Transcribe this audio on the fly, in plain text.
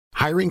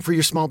Hiring for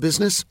your small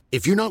business?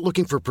 If you're not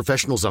looking for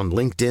professionals on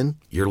LinkedIn,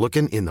 you're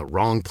looking in the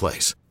wrong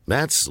place.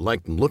 That's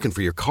like looking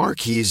for your car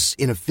keys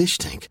in a fish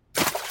tank.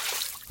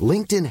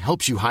 LinkedIn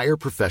helps you hire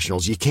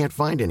professionals you can't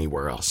find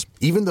anywhere else,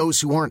 even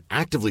those who aren't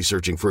actively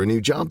searching for a new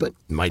job but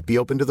might be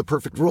open to the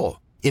perfect role.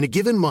 In a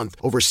given month,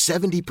 over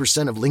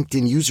 70% of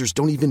LinkedIn users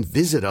don't even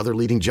visit other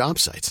leading job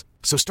sites.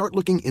 So start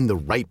looking in the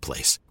right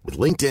place. With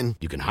LinkedIn,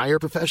 you can hire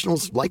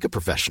professionals like a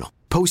professional.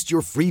 Post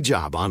your free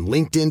job on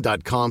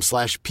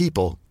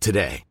linkedin.com/people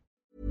today.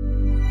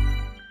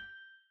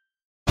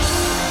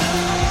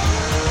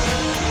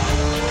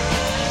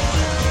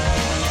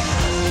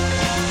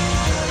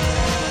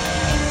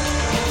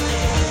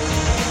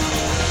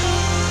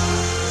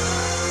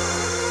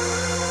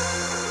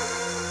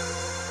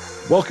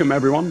 Welcome,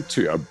 everyone,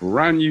 to a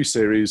brand new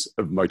series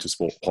of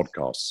motorsport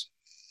podcasts.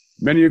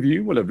 Many of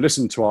you will have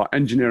listened to our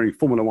Engineering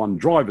Formula One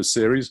Drivers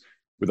series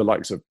with the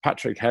likes of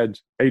Patrick Head,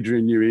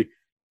 Adrian Newey,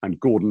 and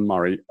Gordon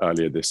Murray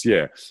earlier this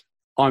year.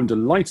 I'm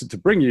delighted to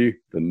bring you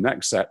the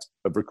next set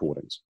of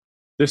recordings.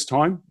 This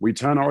time, we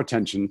turn our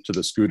attention to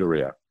the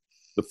Scuderia,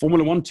 the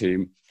Formula One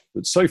team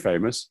that's so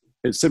famous,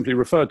 it's simply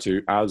referred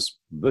to as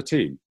the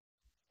team.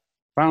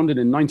 Founded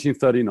in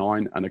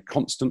 1939 and a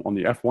constant on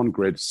the F1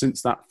 grid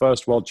since that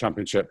first World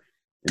Championship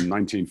in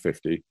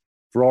 1950,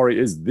 Ferrari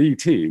is the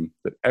team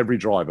that every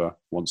driver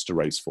wants to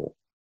race for.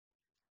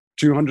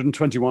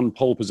 221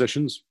 pole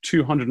positions,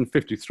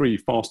 253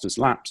 fastest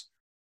laps,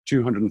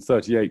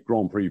 238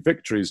 Grand Prix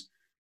victories,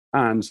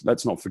 and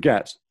let's not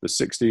forget the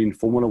 16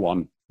 Formula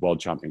One World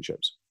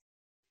Championships.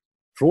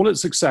 For all its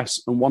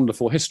success and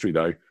wonderful history,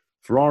 though,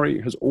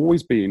 Ferrari has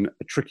always been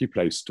a tricky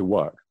place to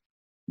work.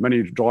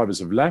 Many drivers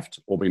have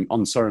left or been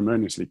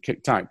unceremoniously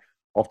kicked out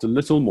after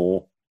little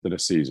more than a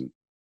season.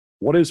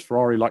 What is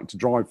Ferrari like to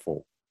drive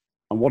for?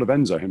 And what of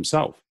Enzo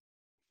himself?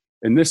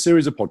 In this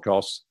series of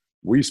podcasts,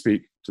 we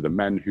speak to the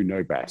men who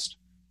know best,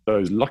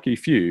 those lucky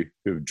few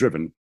who have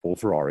driven for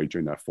Ferrari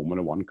during their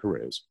Formula One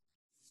careers.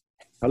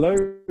 Hello,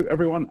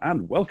 everyone,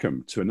 and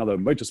welcome to another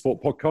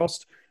Motorsport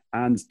podcast.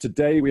 And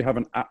today we have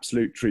an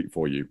absolute treat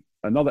for you.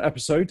 Another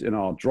episode in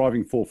our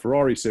Driving for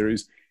Ferrari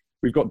series.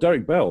 We've got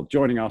Derek Bell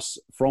joining us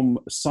from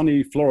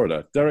sunny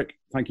Florida. Derek,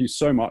 thank you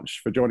so much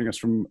for joining us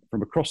from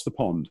across the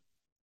pond.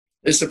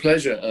 It's a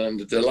pleasure and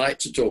a delight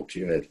to talk to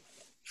you,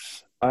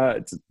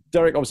 Ed.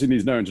 Derek obviously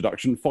needs no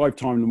introduction.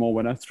 5-time Le Mans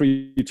winner,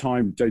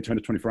 3-time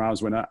Daytona 24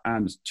 Hours winner,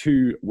 and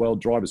 2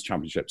 World Drivers'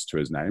 Championships to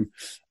his name.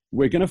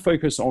 We're going to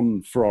focus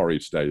on Ferrari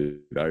today,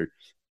 though.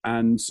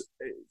 And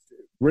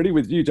really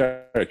with you,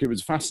 Derek, it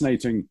was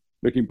fascinating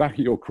looking back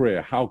at your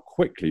career, how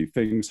quickly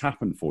things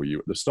happened for you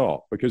at the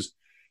start. Because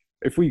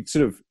if we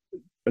sort of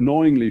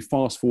annoyingly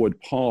fast forward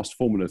past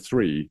Formula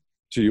 3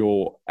 to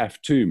your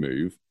F2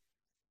 move,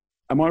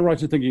 am I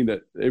right in thinking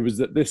that it was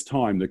at this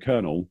time the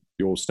Colonel,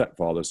 your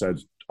stepfather, said,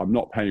 "I'm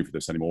not paying for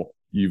this anymore.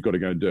 You've got to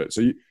go and do it."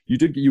 So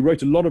you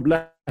wrote a lot of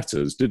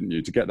letters, didn't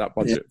you, to get that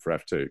budget for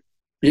F2?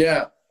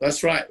 Yeah,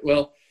 that's right.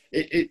 Well,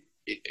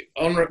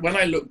 when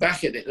I look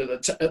back at it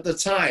at the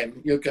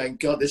time, you're going,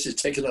 God, this has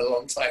taken a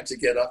long time to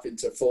get up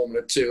into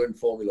Formula 2 and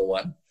Formula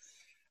 1.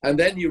 And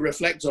then you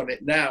reflect on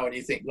it now and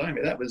you think,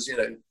 blimey, that was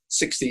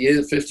 60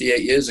 years,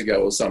 58 years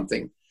ago or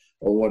something,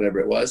 or whatever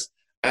it was.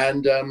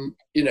 And,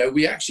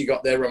 we actually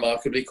got there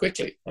remarkably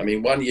quickly. I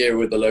mean, 1 year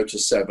with the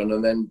Lotus 7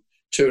 and then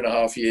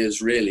 2.5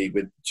 years really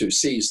with 2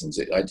 seasons.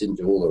 I didn't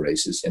do all the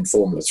races in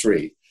Formula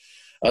 3.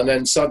 And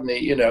then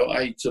suddenly,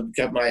 I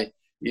got my,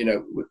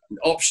 no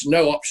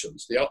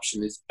options. The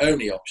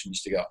only option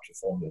is to go up to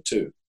Formula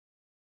 2.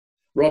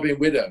 Robin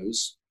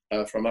Widows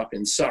from up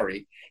in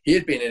Surrey, he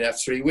had been in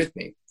F3 with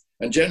me.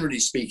 And generally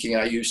speaking,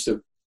 I used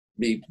to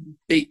beat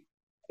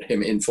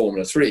him in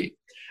Formula 3.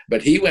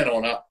 But he went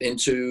on up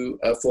into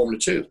Formula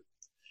 2.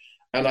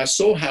 And I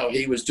saw how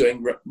he was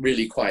doing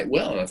really quite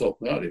well. And I thought,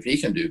 well, if he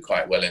can do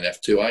quite well in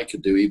F2, I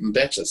could do even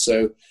better.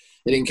 So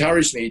it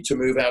encouraged me to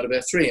move out of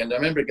F3. And I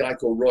remember a guy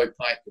called Roy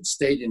Pike had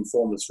stayed in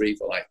Formula 3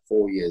 for like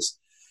 4 years,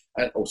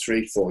 or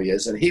 3-4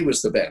 years. And he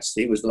was the best.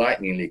 He was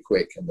lightningly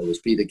quick. And there was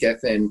Peter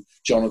Gethin,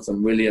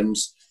 Jonathan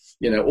Williams,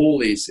 all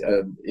these,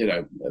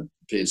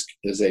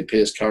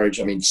 Piers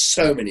Courage. I mean,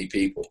 so many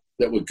people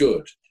that were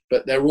good.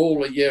 But they're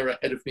all a year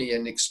ahead of me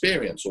in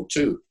experience or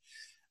 2.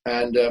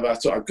 And I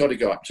thought, I've got to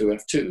go up to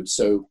F2.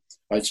 So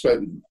I spoke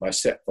with my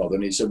stepfather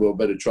and he said, well,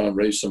 better try and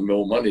raise some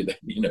more money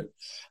then,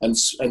 And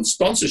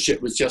sponsorship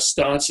was just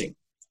starting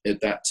at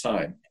that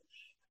time.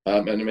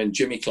 And I mean,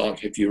 Jimmy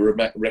Clark, if you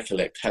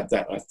recollect, had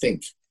that, I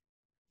think,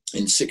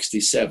 in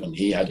 1967.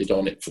 He had it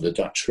on it for the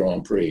Dutch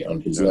Grand Prix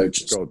on his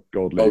Lotus.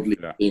 Gold Leaf,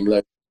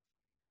 Lotus.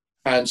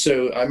 And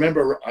so I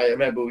remember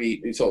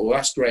we thought, well,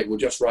 that's great. We'll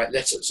just write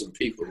letters and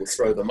people will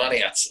throw the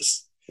money at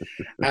us.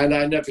 And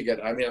I never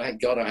forget, I mean,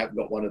 thank God I haven't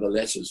got one of the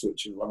letters,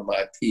 which is one of my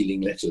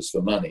appealing letters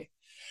for money.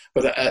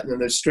 But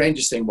and the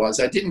strangest thing was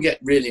I didn't get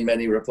really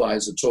many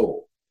replies at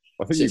all.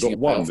 I think you got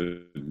one,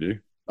 didn't you?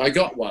 I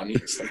got one.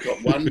 Yes, I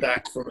got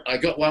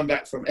one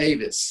back from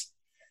Avis.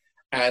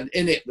 And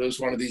in it, there was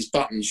one of these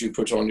buttons you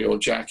put on your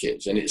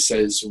jacket and it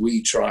says,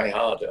 "We try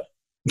harder."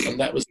 And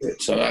that was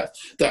it. So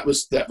that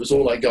was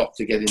all I got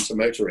to get into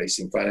motor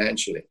racing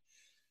financially.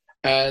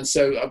 And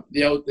so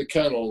the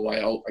colonel,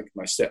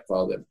 my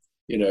stepfather,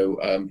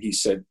 he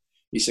said,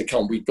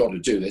 "Come, we've got to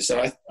do this."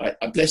 And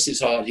I bless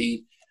his heart,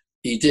 he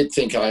did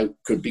think I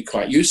could be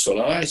quite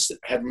useful. And I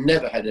had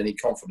never had any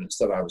confidence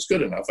that I was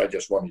good enough. I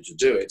just wanted to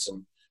do it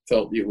and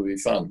felt it would be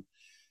fun.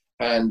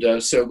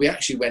 And so we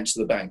actually went to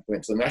the bank,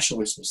 went to the National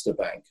Westminster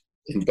Bank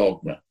in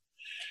Bognor,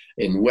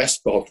 in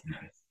West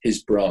Bognor,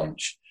 his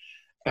branch.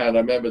 And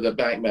I remember the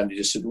bank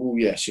manager said, "Oh,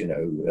 yes,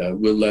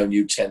 we'll loan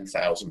you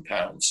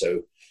 £10,000.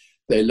 So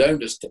they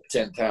loaned us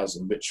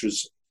 10,000, which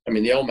was,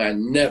 the old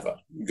man never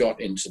got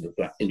into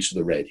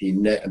the red.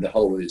 And the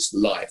whole of his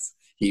life,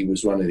 he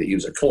was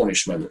a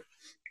Cornishman,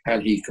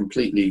 and he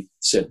completely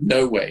said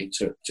no way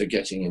to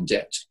getting in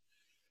debt.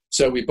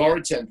 So we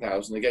borrowed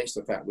 10,000 against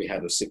the fact we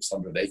had a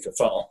 600-acre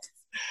farm.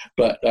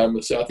 But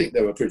so I think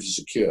they were pretty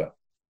secure.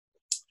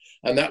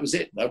 And that was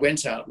it. I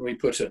went out and we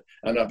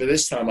by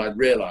this time I'd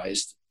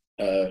realized,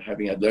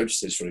 having had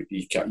Lotuses for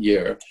a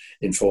year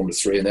in Formula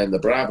 3, and then the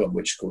Brabham,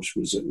 which of course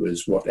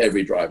was what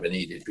every driver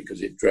needed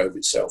because it drove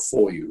itself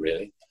for you,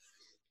 really.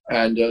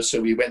 And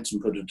so we went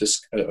and put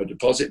a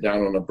deposit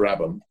down on a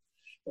Brabham.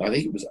 I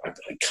think it was, I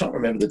can't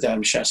remember the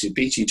damn chassis,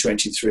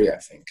 BT23, I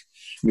think.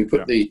 We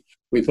put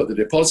the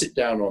deposit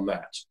down on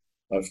that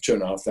of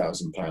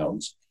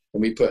 £2,500,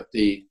 and we put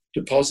the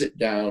deposit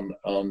down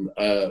on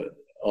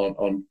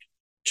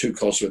 2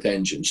 Cosworth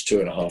engines,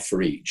 2.5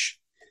 for each.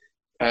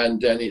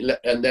 And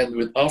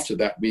then after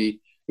that,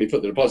 we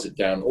put the deposit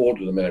down,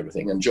 ordered them and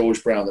everything. And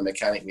George Brown, the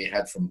mechanic we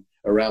had from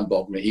around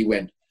Bognor, he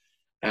went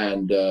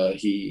and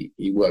he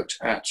worked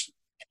at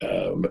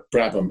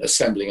Brabham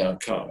assembling our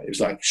car. It was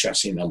like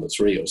chassis number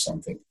 3 or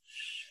something.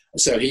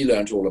 So he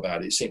learned all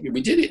about it.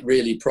 We did it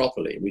really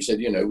properly. We said,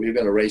 we're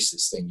going to race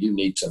this thing. You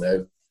need to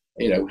know,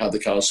 how the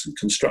car's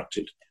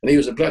constructed. And he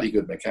was a bloody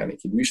good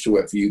mechanic. He used to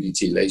work for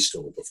UDT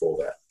Laystall before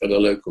that, but a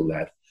local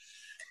lad.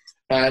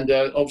 And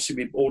obviously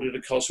we ordered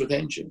a Cosworth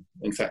engine,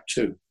 in fact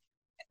 2.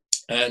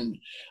 And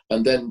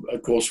then,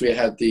 of course, we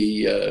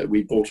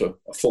bought a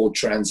Ford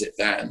Transit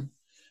van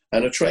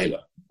and a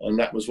trailer. And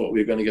that was what we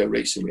were going to go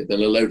racing with,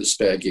 and a load of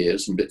spare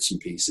gears and bits and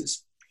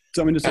pieces.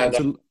 So,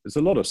 it's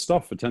a lot of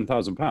stuff for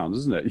 £10,000,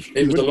 isn't it?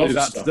 It was a lot of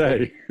that stuff.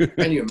 Today.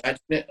 Can you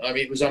imagine it?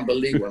 It was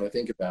unbelievable when I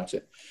think about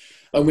it.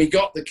 And we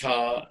got the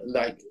car,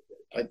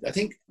 I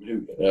think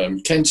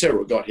Ken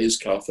Tyrrell got his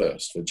car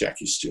first for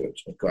Jackie Stewart.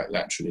 Quite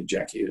naturally,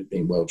 Jackie had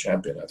been world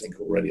champion, I think,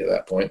 already at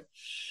that point.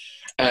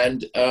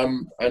 And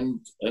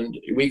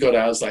we got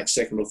ours like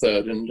second or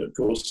third. And of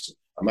course,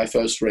 my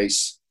first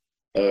race,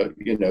 I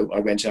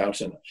went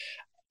out and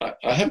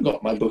I haven't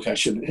got my book.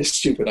 It's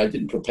stupid. I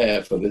didn't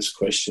prepare for this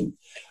question.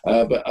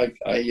 But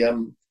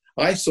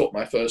I thought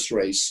my first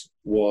race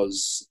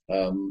was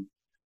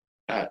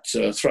at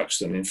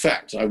Thruxton. In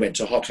fact, I went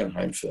to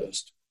Hockenheim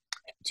first.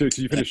 So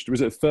you finished,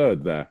 was it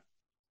third there?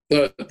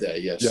 Third there,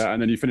 yes. Yeah,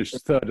 and then you finished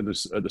third at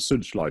the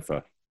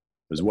Südschleife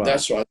as well.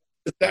 That's right.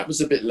 That was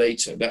a bit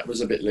later. Yeah,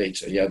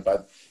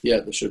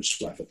 the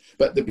Südschleife.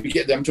 But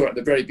I'm talking at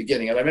the very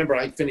beginning. And I remember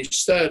I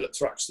finished third at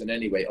Thruxton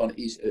anyway, on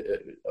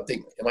I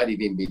think it might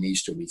have even been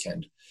Easter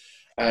weekend.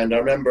 And I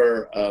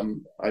remember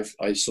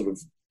I sort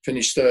of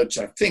finished third,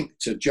 I think,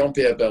 to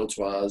Jean-Pierre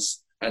Beltoise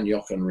and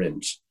Jochen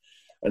Rindt.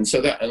 And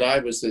so I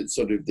was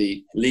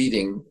the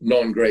leading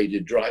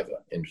non-graded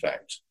driver, in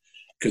fact,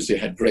 because they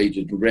had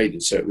graded and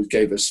graded. So it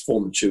gave us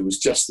Formula 2 was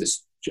just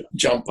this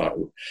jump out,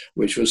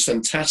 which was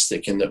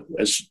fantastic in that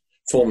as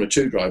Formula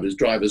 2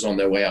 drivers on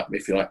their way up,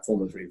 if you like,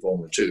 Formula 3,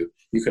 Formula 2,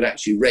 you could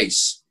actually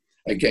race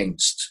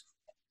against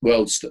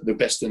the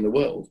best in the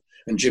world.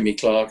 And Jimmy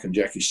Clark and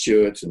Jackie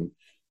Stewart and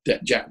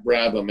Jack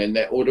Brabham, and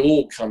they would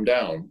all come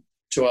down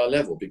to our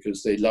level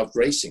because they loved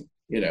racing,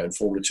 and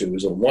Formula 2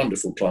 was a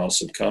wonderful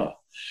class of car.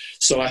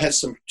 So I had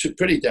some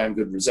pretty damn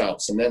good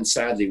results, and then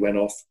sadly went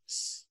off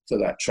for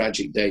that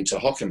tragic day to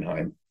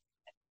Hockenheim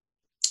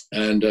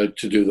and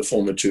to do the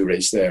Formula 2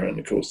 race there. And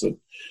of course, the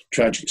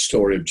tragic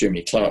story of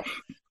Jimmy Clark,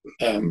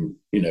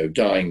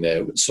 dying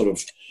there would sort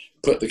of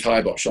put the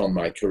kibosh on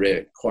my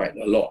career quite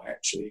a lot,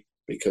 actually,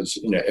 because,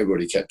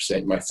 everybody kept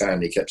saying, my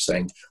family kept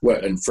saying,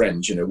 and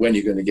friends, when are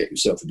you going to get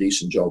yourself a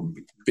decent job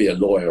and be a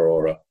lawyer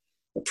or a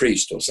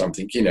priest or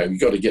something? You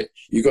got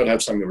to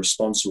have something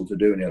responsible to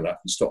do in your life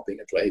and stop being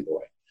a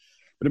playboy.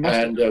 But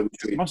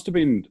it must have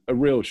been a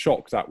real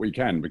shock that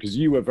weekend, because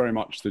you were very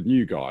much the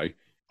new guy.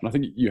 And I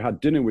think you had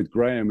dinner with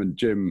Graham and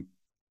Jim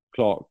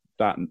Clark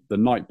the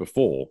night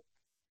before,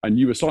 and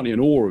you were slightly in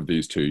awe of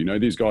these two.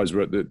 These guys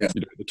were at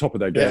the top of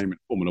their game in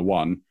Formula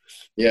 1.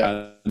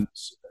 Yeah. And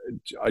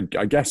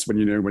I guess when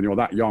you're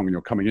that young and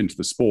you're coming into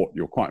the sport,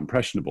 you're quite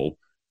impressionable.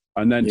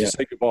 And then to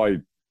say goodbye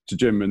to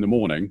Jim in the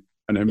morning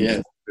and him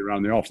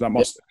around the after,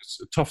 it's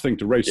a tough thing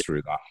to race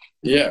through that.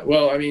 Yeah,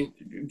 well,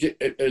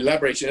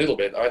 elaborating a little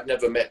bit, I'd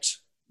never met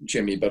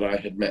Jimmy, but I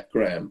had met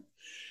Graham.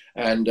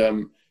 And,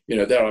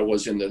 there I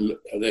was in the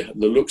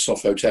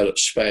Luxhof Hotel at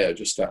Speyer,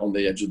 just on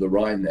the edge of the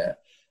Rhine there.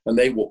 And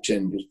they walked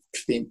in,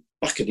 been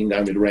bucketing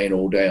down with rain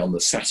all day on the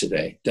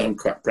Saturday, done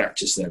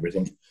practice and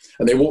everything.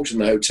 And they walked in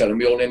the hotel, and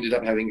we all ended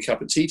up having a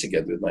cup of tea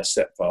together with my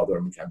stepfather,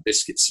 and we had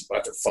biscuits by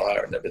the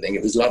fire and everything.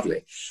 It was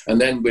lovely.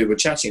 And then we were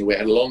chatting. We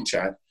had a long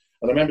chat.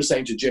 And I remember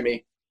saying to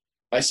Jimmy,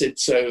 I said,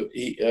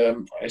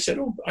 I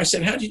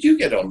said, how did you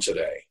get on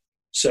today?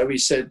 So he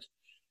said,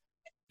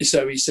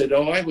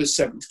 oh, I was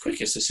seventh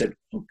quickest. I said,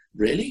 oh,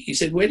 really? He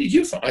said, where did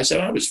you find? I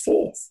said, I was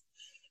fourth.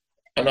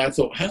 And I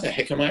thought, how the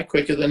heck am I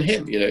quicker than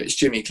him? You know, it's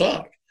Jimmy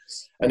Clark.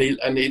 And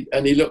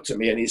he looked at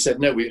me and he said,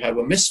 no, we have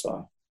a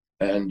misfire.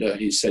 And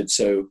he said,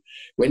 so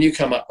when you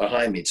come up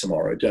behind me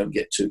tomorrow, don't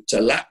get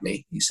to lap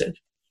me, he said,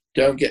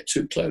 don't get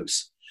too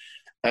close.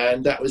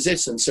 And that was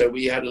it. And so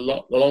we had a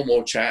lot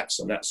more chats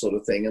and that sort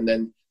of thing. And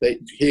then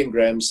he and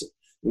Graham's,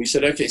 we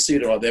said, okay, see you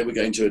tomorrow. They were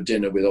going to a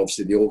dinner with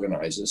obviously the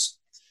organisers.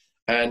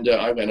 And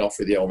I went off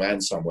with the old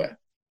man somewhere.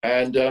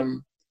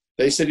 And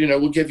they said, you know,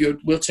 we'll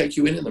take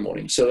you in the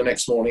morning. So the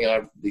next morning,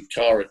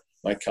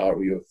 my car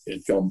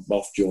had gone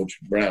off. George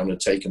Brown had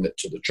taken it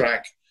to the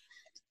track.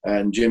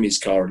 And Jimmy's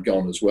car had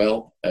gone as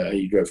well.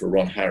 He drove for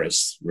Ron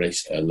Harris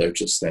race,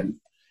 Lotus then,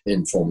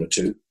 in Formula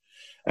 2.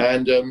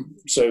 And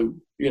so,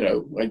 you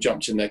know, I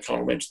jumped in their car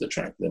and went to the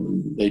track.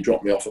 Then they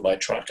dropped me off at my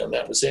truck, and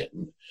that was it.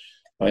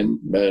 And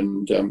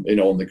you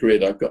know, on the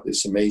grid, I've got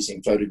this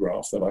amazing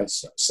photograph that I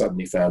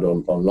suddenly found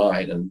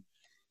online. And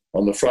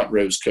on the front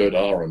row is Kurt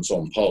Ahrens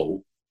on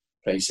pole,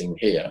 facing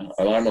here.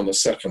 And I'm on the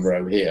second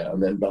row here.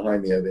 And then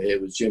behind me over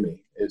here was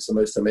Jimmy. It's the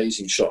most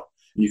amazing shot.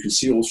 You can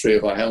see all three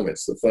of our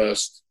helmets, the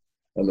first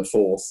and the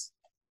fourth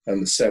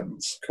and the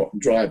seventh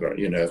driver,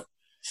 you know.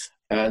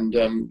 And,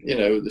 you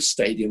know, the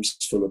stadium's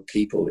full of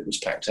people. It was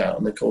packed out.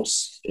 And, of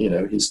course, you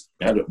know, he's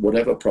had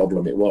whatever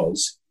problem it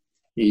was,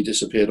 he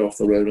disappeared off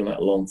the road on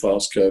that long,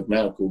 fast curve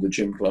now called the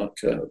Jim Clark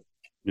curve.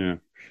 Yeah.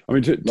 I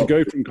mean, to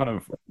go from kind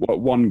of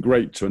one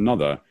great to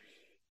another,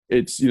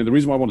 it's, you know, the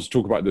reason why I wanted to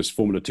talk about this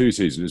Formula 2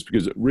 season is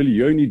because really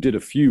you only did a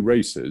few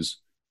races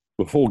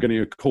before getting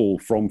a call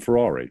from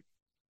Ferrari.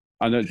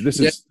 And this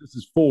is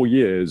 4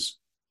 years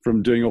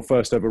from doing your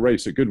first ever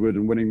race at Goodwood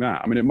and winning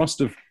that. I mean, it must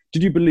have...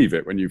 Did you believe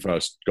it when you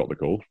first got the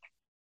call?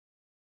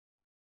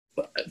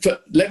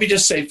 Let me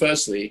just say,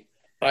 firstly,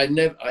 I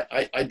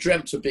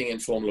dreamt of being in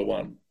Formula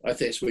One. I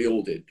think we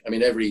all did. I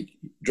mean, every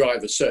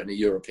driver, certainly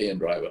European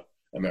driver,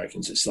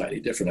 Americans is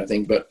slightly different, I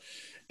think, but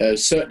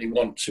certainly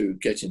want to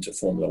get into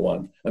Formula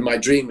One. And my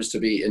dream was to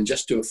be and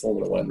just do a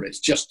Formula One race,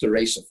 just to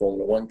race a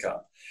Formula One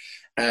car.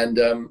 And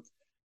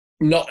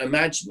not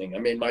imagining, I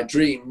mean, my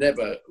dream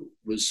never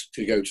was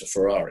to go to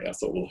Ferrari. I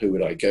thought, well, who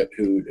would I go?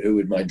 Who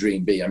would my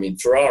dream be? I mean,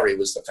 Ferrari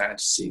was the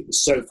fantasy. It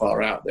was so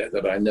far out there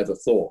that I never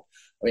thought.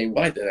 I mean,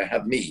 why did they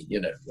have me?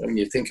 You know, when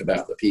you think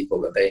about the people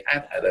that they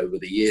had over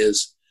the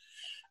years,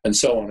 and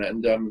so on.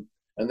 And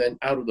then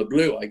out of the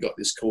blue, I got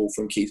this call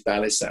from Keith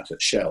Balisat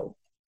at Shell,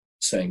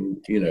 saying,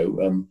 you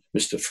know,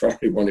 Mr.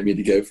 Ferrari wanted me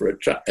to go for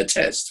a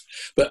test,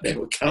 but they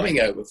were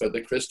coming over for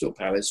the Crystal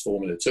Palace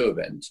Formula 2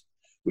 event,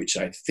 which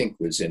I think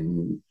was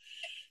in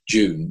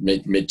June,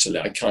 mid to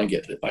late. I can't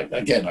get it.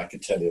 Again, I can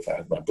tell you if I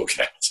had my book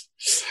out.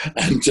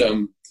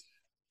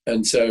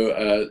 And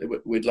so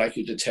we'd like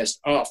you to test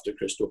after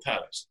Crystal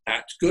Palace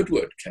at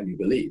Goodwood, can you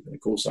believe? And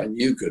of course, I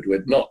knew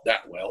Goodwood, not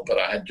that well, but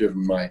I had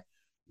driven my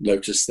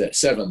Lotus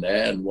 7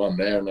 there and won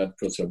there. And of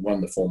course, I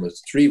won the Formula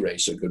 3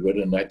 race at Goodwood,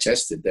 and I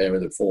tested there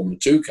with a Formula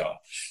 2 car.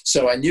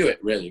 So I knew it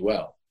really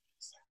well.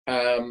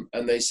 And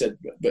they said,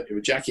 but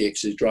Jackie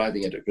Ickx is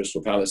driving it at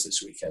Crystal Palace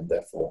this weekend,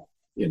 therefore,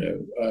 you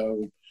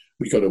know,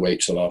 we got to wait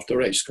till after the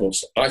race. Of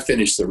course, I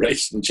finished the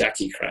race and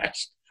Jackie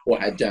crashed or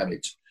had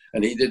damage,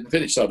 and he didn't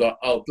finish. So I thought,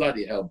 oh,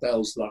 bloody hell,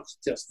 Bell's luck's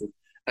just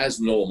as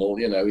normal.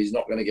 You know, he's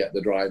not going to get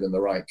the drive in the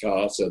right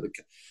car. So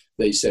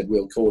they said,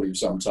 we'll call you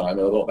sometime.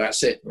 And I thought,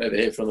 that's it. Never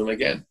hear from them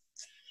again.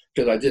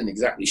 Because I didn't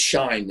exactly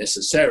shine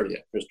necessarily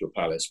at Crystal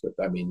Palace. But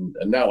I mean,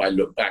 and now I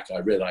look back, I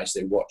realize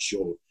they watch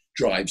your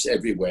drives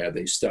everywhere.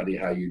 They study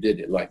how you did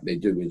it, like they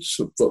do with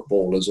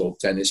footballers or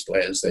tennis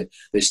players.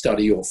 They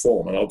study your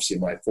form, and obviously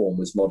my form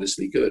was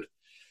modestly good.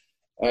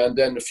 And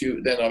then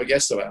I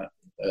guess about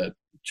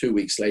 2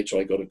 weeks later,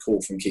 I got a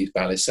call from Keith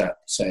Balisat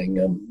saying,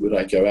 would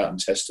I go out and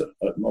test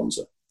at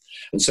Monza?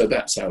 And so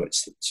that's how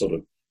it's sort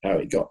of how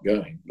it got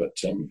going.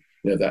 But you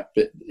know, that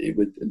bit,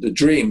 the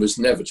dream was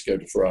never to go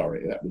to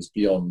Ferrari. That was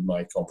beyond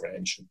my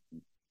comprehension.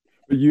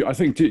 But I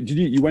think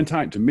you went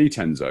out to meet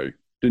Enzo,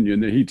 didn't you?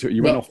 And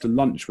you went off to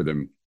lunch with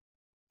him.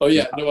 Oh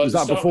yeah, was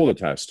that before the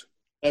test?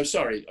 Oh,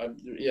 sorry.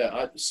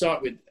 I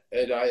start with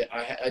Ed.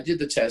 I did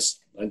the test.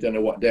 I don't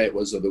know what day it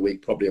was of the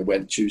week. Probably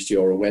a Tuesday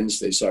or a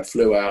Wednesday. So I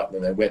flew out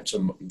and then went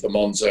to the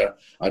Monza.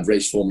 I'd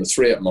raced Formula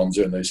 3 at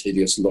Monza in those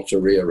hideous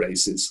Lotteria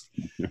races,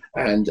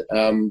 and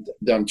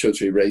done 2 or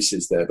 3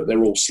 races there. But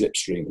they're all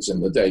slipstreamers in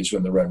the days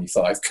when there were only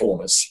 5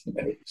 corners, you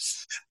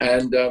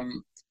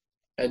know.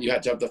 And you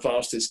had to have the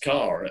fastest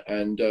car.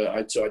 And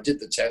so I did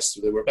the test.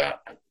 There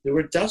were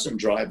a dozen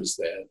drivers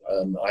there.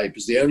 I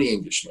was the only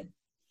Englishman.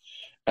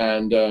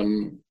 And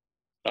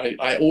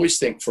I always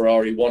think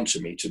Ferrari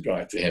wanted me to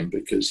drive for him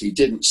because he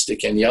didn't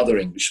stick any other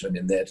Englishman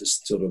in there to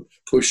sort of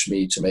push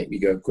me to make me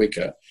go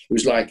quicker. It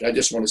was like, I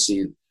just want to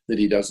see that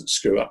he doesn't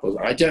screw up.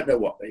 I don't know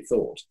what they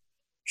thought.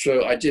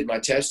 So I did my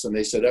test, and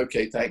they said,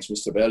 "Okay, thanks,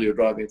 Mr. Bell, you're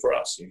driving for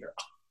us." You go,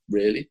 "Oh,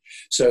 really?"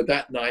 So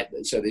that night,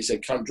 so they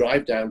said, "Come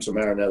drive down to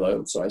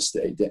Maranello." So I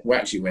stayed. We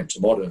actually went to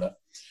Modena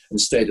and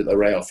stayed at the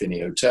Real Fini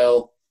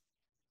Hotel,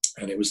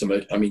 and it was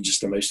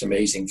just the most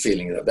amazing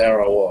feeling that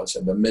there I was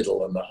in the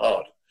middle and the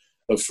heart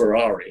of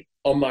Ferrari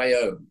on my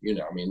own.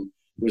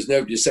 There was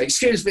nobody to say,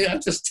 "Excuse me, I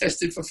just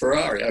tested for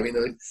Ferrari."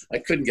 I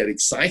couldn't get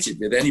excited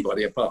with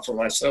anybody apart from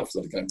myself.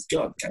 So I'm going,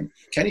 "God,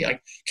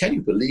 can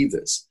you believe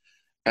this?"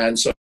 And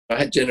so I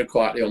had dinner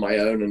quietly on my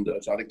own, and I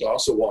had a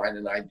glass of wine,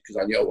 and because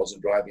I knew I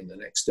wasn't driving the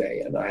next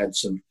day, and I had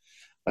some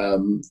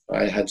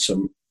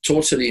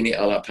tortellini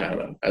alla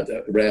panna at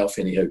the Real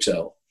Fini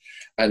Hotel,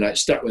 and it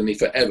stuck with me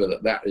forever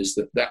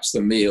that's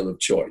the meal of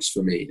choice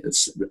for me.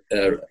 It's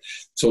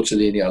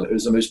tortellini alla. It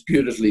was the most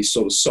beautifully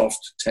sort of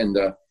soft,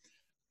 tender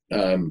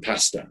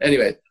pasta.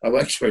 Anyway, I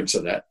won't go into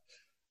that.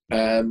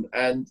 And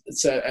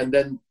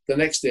then the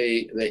next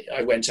day,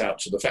 I went out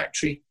to the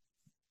factory.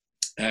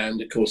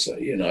 And of course,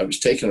 I was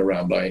taken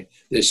around by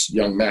this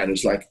young man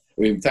who's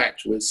who in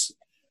fact was,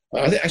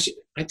 I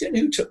don't know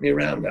who took me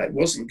around. It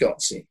wasn't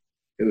Gozzi,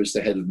 who was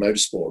the head of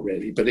motorsport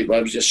really, but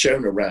I was just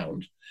shown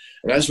around.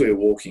 And as we were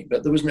walking,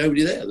 but there was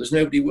nobody there. There's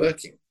nobody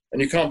working.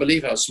 And you can't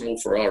believe how small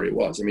Ferrari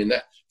was.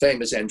 That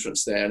famous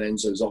entrance there, and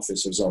Enzo's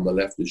office was on the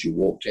left as you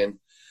walked in.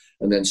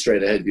 And then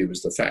straight ahead of you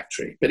was the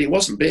factory. But it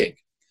wasn't big.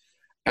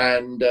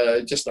 And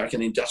just like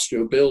an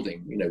industrial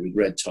building, with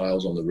red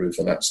tiles on the roof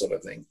and that sort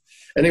of thing.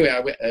 Anyway,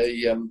 I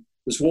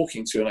was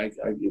walking through, and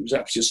I was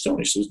actually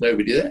astonished. There was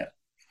nobody there.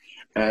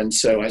 And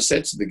so I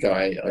said to the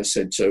guy,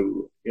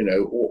 "So,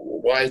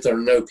 why is there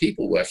no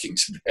people working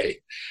today?"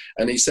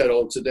 And he said,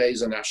 "Oh,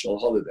 today's a national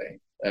holiday."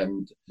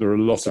 And there are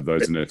a lot of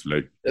those in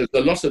Italy. There's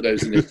a lot of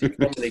those in Italy,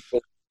 commonly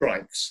called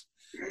strikes.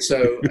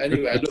 So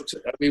anyway,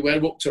 we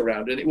walked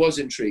around, and it was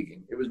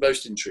intriguing. It was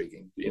most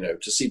intriguing,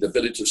 to see the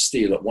village of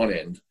steel at one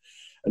end.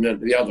 And then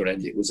at the other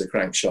end, it was a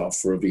crankshaft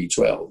for a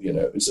V12.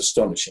 It was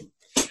astonishing.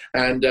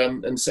 And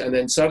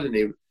then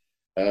suddenly,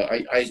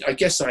 I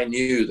guess I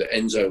knew that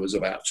Enzo was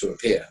about to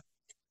appear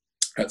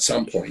at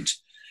some point.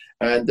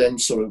 And then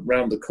sort of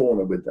round the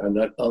corner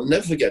and I'll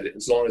never forget it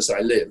as long as I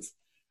live,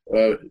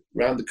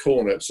 round the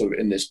corner, sort of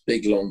in this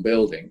big, long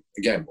building.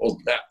 Again,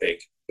 wasn't that big,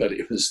 but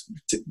it was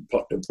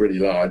pretty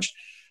large.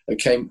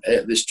 Came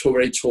this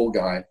very tall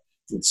guy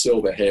with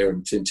silver hair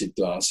and tinted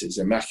glasses,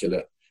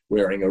 immaculate,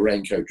 wearing a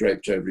raincoat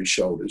draped over his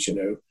shoulders,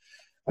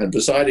 And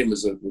beside him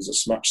was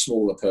a much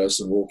smaller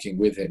person walking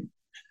with him.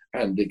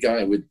 And the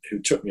guy who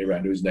took me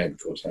around, whose name, of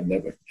course,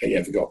 he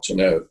ever got to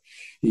know,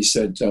 he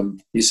said,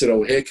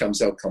 "Oh, here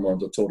comes El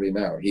Commendatore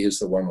now. He is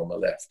the one on the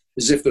left."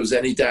 As if there was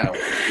any doubt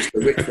as to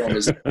which one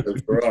is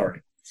the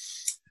Ferrari.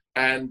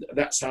 And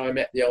that's how I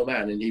met the old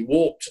man. And he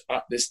walked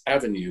up this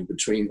avenue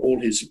between all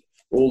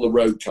the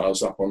road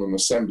cars up on an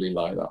assembly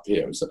line up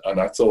here. And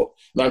I thought,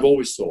 and I've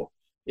always thought,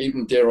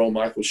 even dear old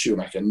Michael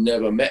Schumacher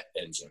never met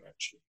Enzo,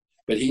 actually.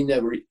 But he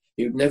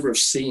would never have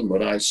seen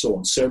what I saw,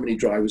 and so many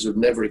drivers would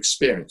never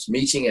experience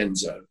meeting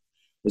Enzo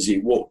as he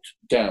walked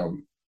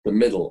down the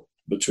middle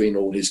between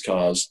all his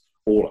cars,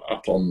 all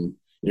up on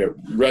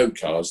road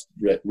cars,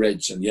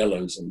 reds and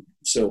yellows and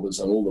silvers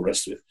and all the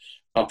rest of it,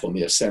 up on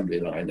the assembly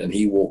line, and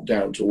he walked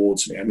down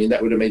towards me.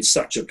 That would have made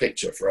such a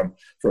picture for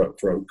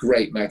a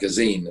great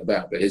magazine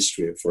about the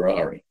history of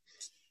Ferrari.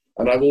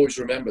 And I've always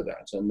remembered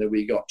that. And then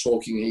we got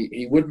talking.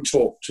 He wouldn't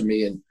talk to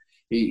me, and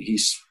he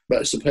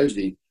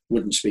supposedly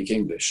wouldn't speak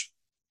English.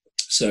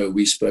 So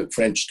we spoke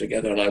French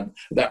together. And at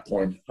that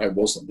point, I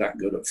wasn't that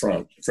good at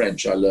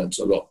French. I learned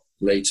a lot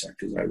later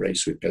because I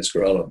raced with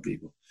Pescarolo and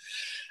people.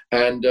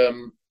 And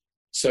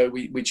so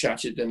we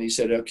chatted, and he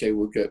said, "Okay,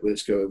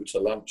 let's go over to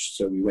lunch."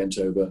 So we went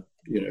over,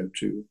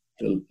 to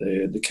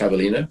the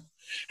Cavallino,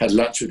 had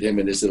lunch with him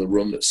in his little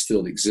room that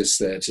still exists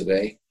there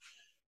today.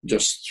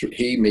 Just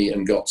he, me,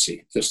 and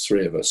Gozzi, just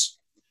three of us.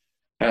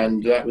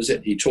 And that was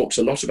it. He talks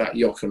a lot about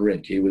Jochen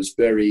Rindt. He was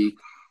very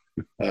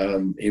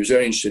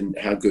interested in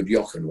how good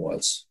Jochen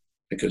was,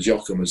 because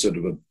Jochen was sort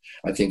of,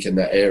 I think in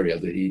that area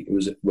that he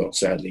was, well,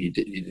 sadly he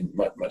didn't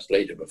much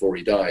later before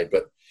he died,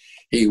 but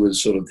he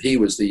was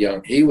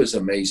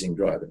amazing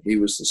driver. He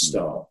was the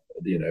star,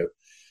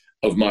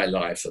 of my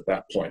life at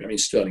that point.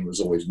 Sterling was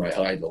always my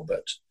idol,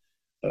 but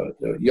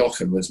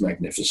Jochen was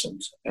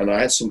magnificent. And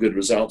I had some good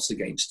results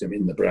against him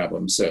in the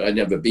Brabham, so I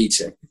never beat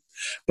him,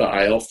 but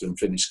I often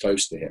finished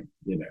close to him,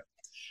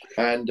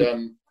 And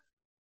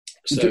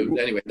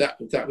anyway,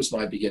 that was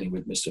my beginning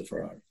with Mr.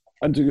 Ferrari.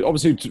 And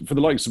obviously, for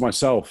the likes of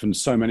myself and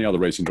so many other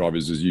racing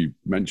drivers, as you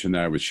mentioned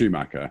there with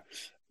Schumacher,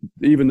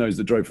 even those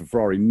that drove for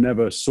Ferrari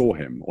never saw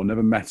him or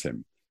never met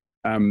him.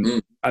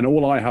 And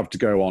all I have to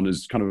go on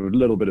is kind of a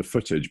little bit of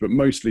footage, but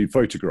mostly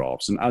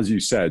photographs. And as you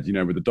said,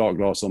 with the dark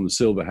glasses on, the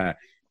silver hair,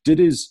 did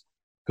his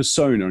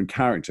persona and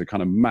character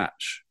kind of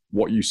match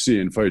what you see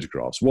in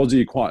photographs? Was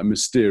he quite a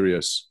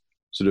mysterious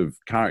sort of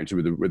character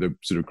with a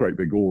sort of great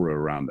big aura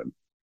around him?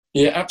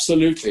 Yeah,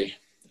 absolutely.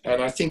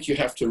 And I think you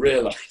have to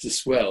realize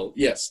as well,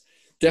 yes,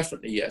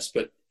 definitely yes.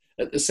 But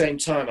at the same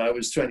time, I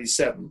was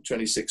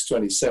 26,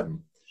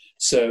 27.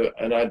 So,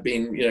 and I'd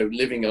been,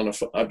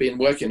 I'd been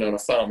working on a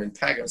farm in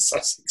Pagham,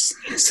 Sussex.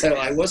 So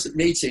I wasn't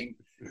meeting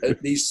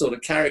these sort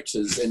of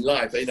characters in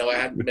life. You know, I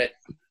hadn't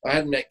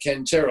met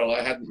Ken Tyrrell.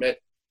 I hadn't met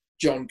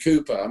John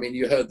Cooper. I mean,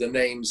 you heard the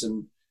names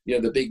and, you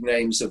know, the big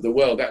names of the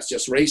world. That's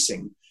just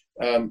racing.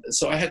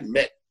 So I hadn't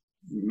met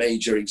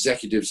major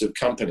executives of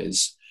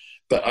companies,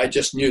 but I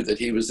just knew that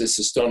he was this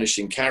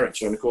astonishing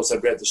character. And of course,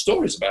 I'd read the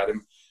stories about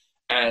him.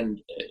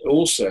 And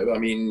also, I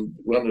mean,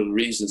 one of the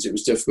reasons it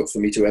was difficult for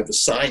me to ever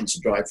sign to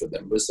drive for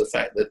them was the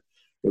fact that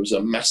there was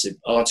a massive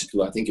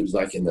article, I think it was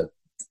like in the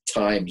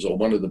Times or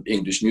one of the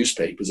English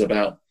newspapers,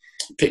 about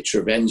a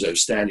picture of Enzo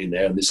standing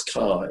there in this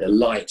car, a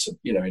light,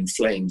 you know, in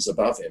flames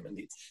above him. And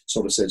he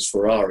sort of says,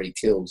 Ferrari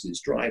kills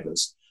his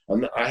drivers.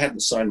 And I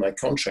hadn't signed my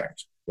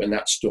contract when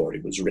that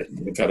story was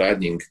written. In fact, I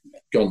hadn't even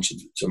gone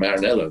to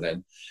Maranello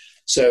then.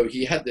 So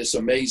he had this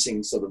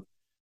amazing sort of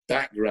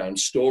background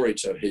story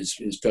to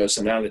his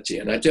personality,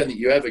 and I don't think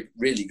you ever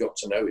really got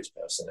to know his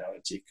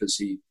personality, because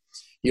he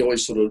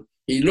always sort of,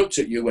 he looked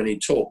at you when he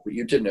talked, but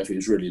you didn't know if he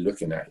was really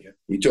looking at you.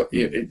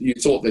 You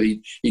thought that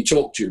he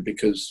talked to you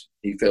because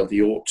he felt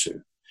he ought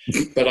to.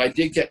 But I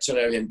did get to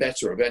know him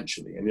better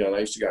eventually, and you know, I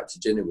used to go out to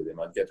dinner with him.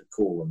 I'd get a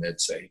call and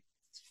they'd say,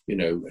 you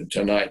know,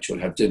 tonight you'll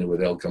have dinner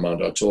with El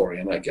Commendatore,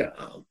 and I go,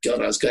 oh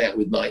God, I was going out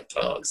with Mike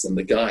Parks and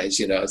the guys,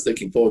 you know, I was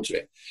looking forward to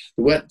it.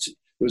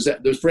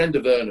 There was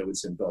Brenda Werner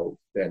was involved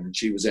then, and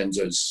she was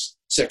Enzo's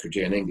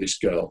secretary, an English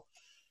girl.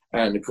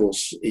 And of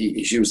course,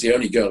 she was the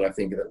only girl, I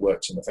think, that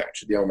worked in the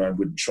factory. The old man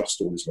wouldn't trust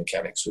all his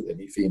mechanics with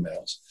any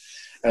females.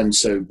 And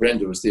so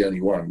Brenda was the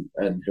only one,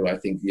 and who I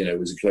think, you know,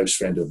 was a close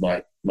friend of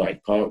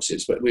Mike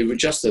Parks's. But we were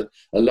just a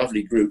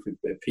lovely group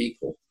of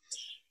people.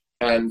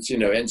 And, you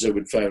know, Enzo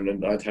would phone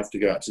and I'd have to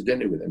go out to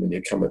dinner with him, and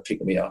he'd come and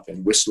pick me up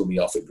and whistle me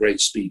off at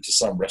great speed to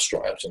some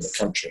restaurant out in the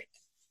country.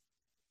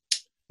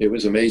 It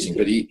was amazing,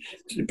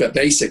 but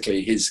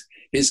basically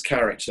his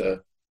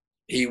character,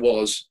 he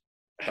was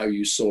how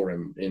you saw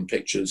him in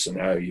pictures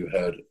and how you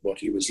heard what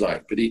he was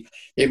like. But he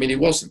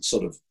wasn't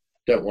sort of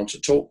don't want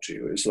to talk to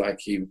you. It was like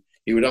he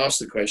would ask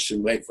the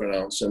question, wait for an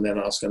answer, and then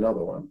ask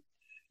another one.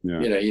 Yeah.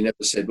 You know, he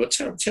never said, well,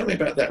 tell me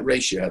about that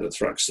race you had at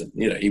Thruxton.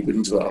 You know, he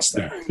wouldn't have asked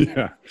that.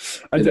 Yeah.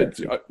 And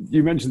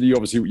you mentioned that you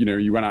obviously, you know,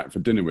 you went out for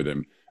dinner with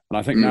him. And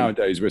I think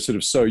nowadays we're sort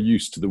of so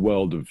used to the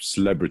world of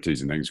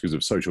celebrities and things because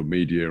of social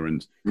media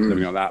and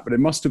everything like that. But it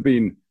must have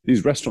been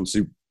these restaurants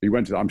he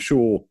went to, I'm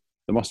sure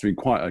there must have been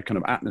quite a kind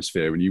of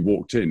atmosphere when you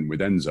walked in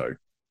with Enzo,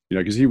 you know,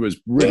 because he was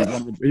really,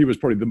 he was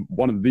probably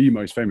one of the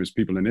most famous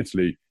people in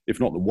Italy, if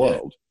not the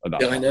world. At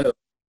that time. I know.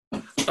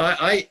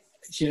 I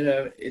you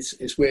know,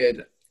 it's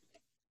weird.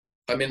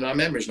 I mean, my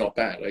memory's not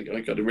bad.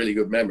 I got a really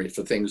good memory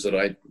for things that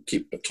I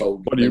keep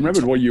told. Well, you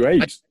remembered what you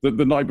ate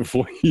the night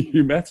before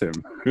you met him.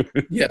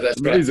 Yeah,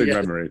 that's amazing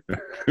right. memory.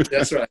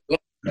 That's right.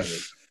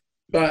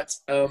 But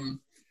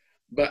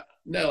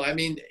no, I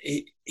mean,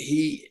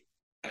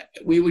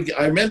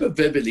 I remember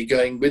vividly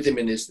going with him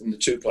in the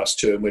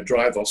 2+2, and we'd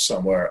drive off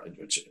somewhere.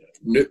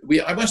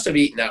 I must have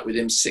eaten out with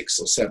him 6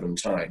 or 7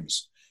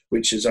 times,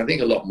 which is, I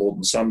think, a lot more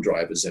than some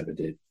drivers ever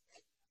did.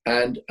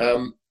 And,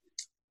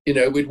 you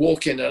know, we'd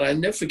walk in, and I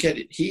never forget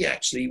it. He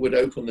actually would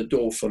open the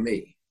door for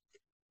me.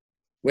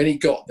 When he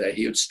got there,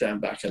 he would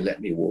stand back and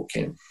let me walk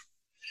in.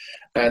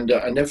 And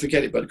I never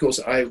forget it. But of course,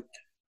 I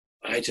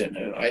don't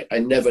know. I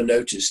never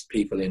noticed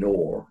people in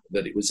awe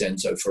that it was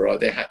Enzo Ferrari.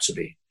 There had to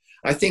be.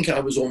 I think I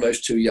was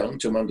almost too young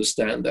to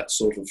understand that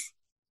sort of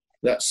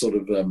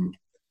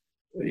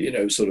you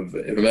know, sort of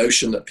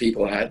emotion that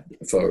people had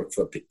for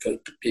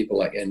people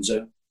like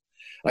Enzo.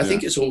 I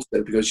think it's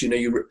also because, you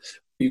know,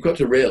 you've got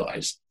to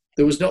realize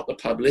there was not the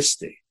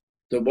publicity.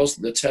 There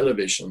wasn't the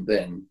television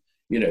then,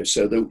 you know,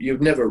 so you've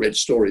never read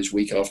stories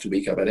week after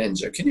week about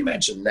Enzo. Can you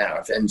imagine now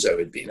if Enzo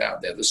had been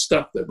out there, the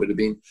stuff that would have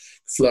been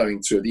flowing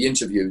through the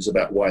interviews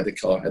about why the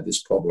car had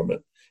this problem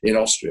in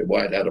Austria,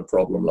 why it had a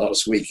problem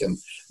last week, and,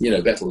 you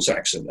know, Vettel's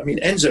accident. I mean,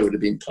 Enzo would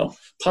have been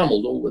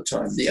pummeled all the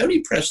time. The only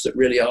press that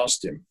really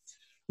asked him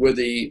were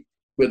the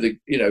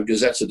you know,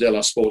 Gazzetta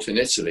dello Sport in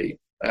Italy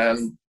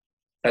and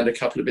a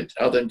couple of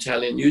other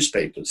Italian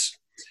newspapers.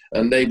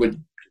 And they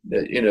would,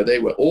 you know, they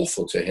were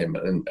awful to him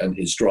and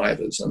his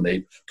drivers, and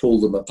they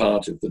pulled them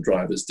apart if the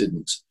drivers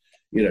didn't,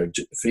 you know,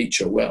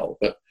 feature well.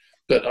 But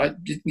I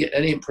didn't get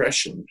any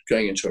impression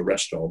going into a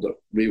restaurant that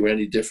we were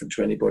any different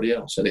to anybody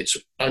else. And it's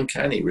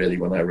uncanny, really,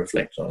 when I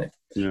reflect on it.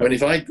 Yeah. I mean,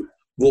 if I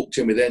walked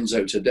in with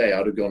Enzo today,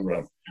 I'd have gone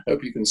around,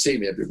 hope you can see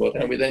me, everybody,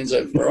 and with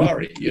Enzo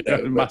Ferrari, you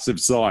know. Massive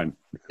sign.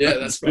 Yeah,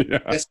 that's right.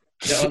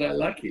 Aren't I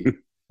lucky?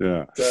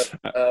 Yeah. But,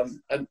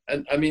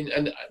 and I mean,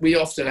 and we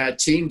often had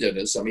team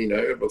dinners. I mean,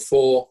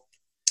 before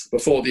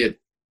the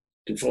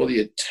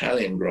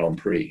Italian Grand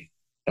Prix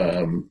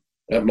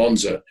at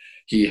Monza,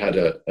 he had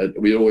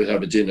we always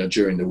have a dinner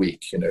during the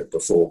week, you know,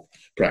 before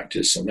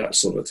practice and that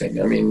sort of thing.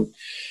 I mean,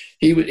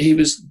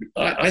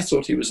 I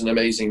thought he was an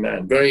amazing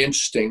man, very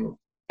interesting.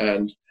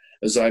 And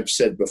as I've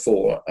said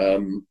before,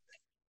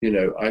 you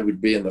know, I would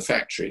be in the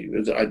factory.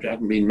 I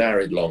hadn't been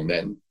married long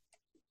then.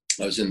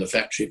 I was in the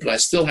factory, but I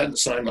still hadn't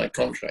signed my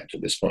contract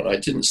at this point. I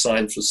didn't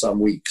sign for some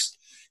weeks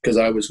because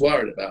I was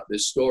worried about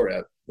this story.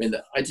 I mean,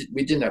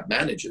 we didn't have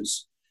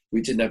managers.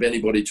 We didn't have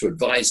anybody to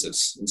advise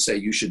us and say,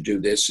 you should do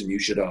this and you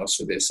should ask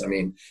for this. I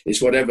mean,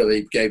 it's whatever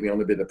they gave me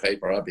on a bit of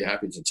paper, I'd be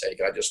happy to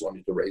take. I just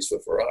wanted to race for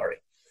Ferrari.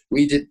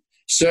 We did,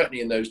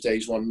 certainly in those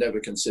days, one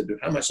never considered,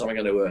 how much am I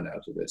going to earn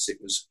out of this? It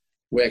was,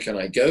 where can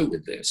I go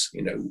with this?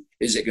 You know,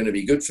 is it going to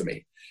be good for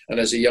me? And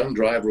as a young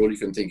driver, all you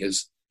can think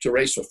is, to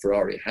race for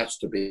Ferrari, it has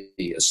to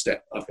be a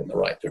step up in the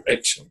right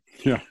direction.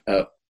 Yeah.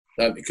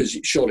 Because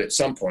surely at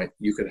some point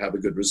you could have a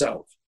good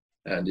result.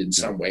 And in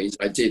some ways,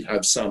 I did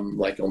have some,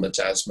 like on the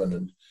Tasman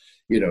and,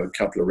 you know, a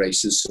couple of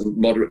races, some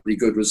moderately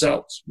good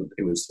results.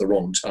 It was the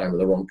wrong time and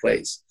the wrong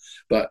place.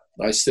 But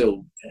I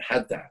still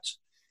had that.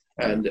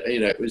 And, you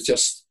know, it was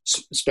just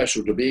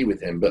special to be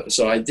with him. But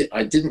so I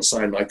didn't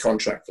sign my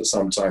contract for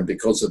some time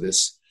because of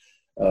this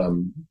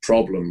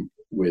problem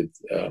with,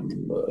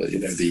 you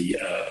know,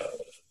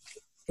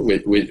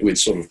 with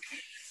sort of,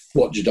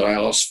 what did I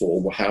ask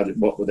for?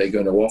 What were they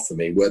going to offer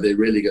me? Were they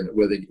really going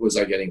to, was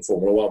I getting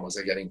Formula One? Was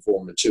I getting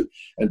Formula Two?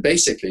 And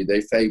basically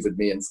they favored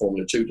me in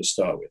Formula Two to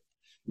start with.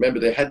 Remember,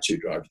 they had two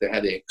drivers. They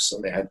had Ickx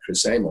and they had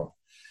Chris Amon.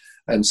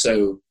 And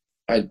so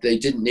they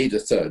didn't need a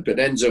third. But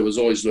Enzo was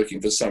always looking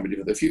for somebody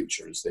for the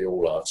future, as they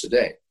all are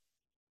today.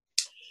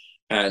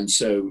 And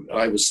so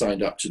I was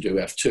signed up to do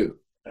F2.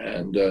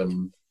 And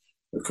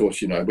of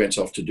course, you know, I went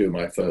off to do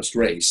my first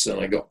race and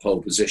I got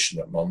pole position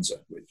at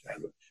Monza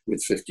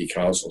with 50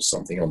 cars or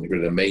something on the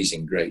grid.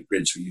 Amazing, great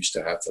grids we used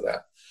to have for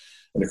that.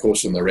 And of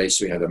course, in the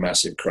race, we had a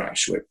massive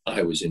crash where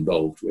I was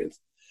involved with.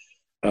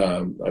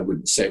 I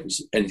wouldn't say it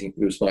was anything,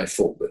 it was my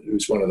fault, but it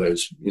was one of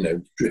those, you know,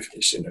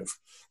 drifts, you know,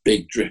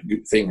 big drift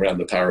thing around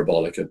the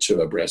Parabolica, two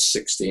abreast,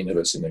 16 of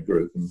us in a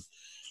group.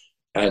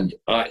 And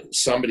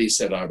somebody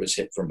said I was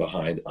hit from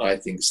behind. I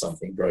think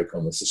something broke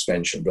on the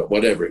suspension, but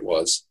whatever it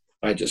was,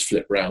 I just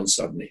flipped round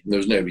suddenly. And there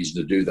was no reason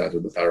to do that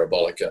at the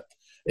Parabolica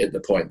at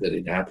the point that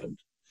it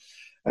happened.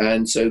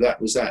 And so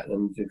that was that.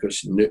 And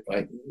because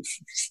I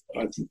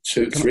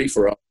think 3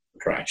 Ferrari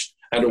crashed.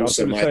 And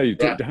also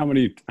how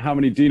many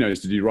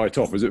Dinos did you write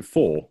off? Was it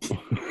 4?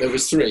 There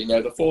was 3.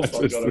 No, the 4th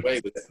one got away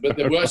with it. But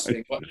the worst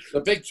thing,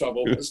 the big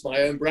trouble was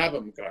my own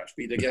Brabham crash.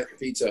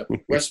 Peter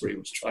Westbury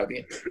was driving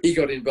it. He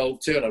got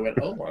involved too, and I went,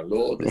 "Oh my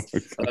Lord!"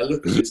 And I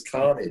looked at his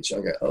carnage.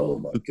 I go, "Oh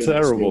my goodness!"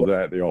 Terrible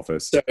day at the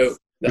office. So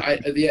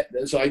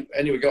I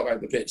anyway got back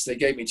to the pits. They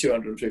gave me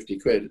 250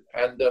 quid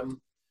and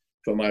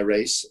for my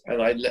race,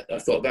 and I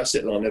thought, that's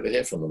it. I'll never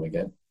hear from them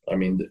again. I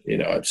mean, you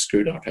know, I've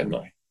screwed up, hadn't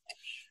I?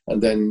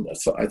 And then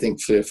I think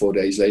 3 or 4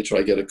 days later,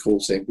 I get a call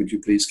saying, "Would you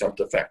please come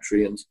to the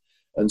factory and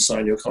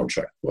sign your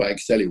contract?" Well, I can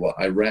tell you what,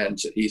 I ran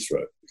to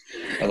Heathrow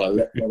and I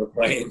leapt on a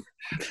plane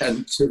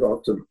and took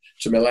off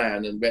to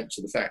Milan and went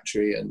to the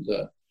factory, and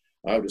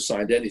I would have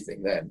signed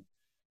anything then.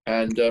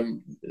 And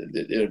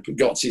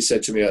Gozzi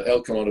said to me,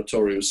 "El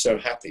Comandatore was so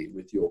happy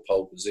with your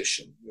pole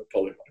position, your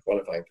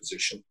qualifying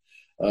position.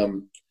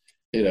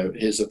 You know,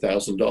 here's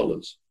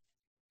 $1,000."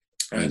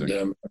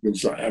 And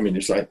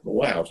it's like,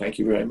 wow, thank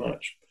you very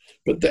much.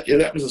 But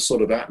that was a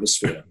sort of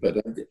atmosphere.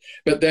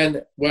 But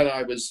then when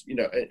I was, you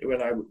know,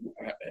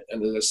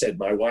 and as I said,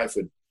 my wife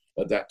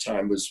at that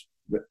time was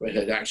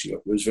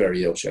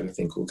very ill. She had a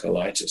thing called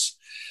colitis.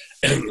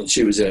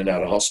 She was in and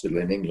out of hospital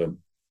in England.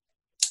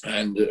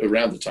 And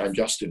around the time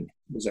Justin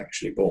was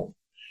actually born.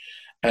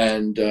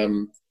 And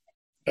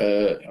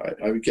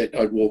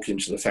I'd walk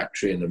into the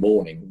factory in the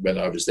morning when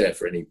I was there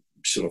for any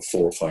sort of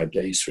 4 or 5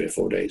 days, 3 or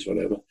 4 days,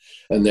 whatever.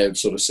 And they would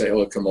sort of say,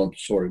 "Oh,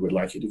 Comandatore would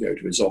like you to go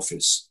to his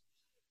office."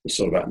 It's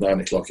sort of about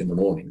 9 o'clock in the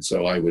morning.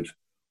 So I would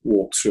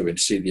walk through and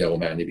see the old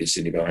man. He'd be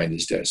sitting behind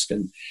his desk.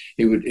 And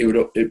he would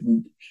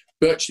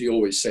virtually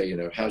always say, you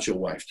know, "How's your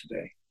wife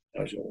today?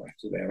 How's your wife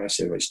today?" And I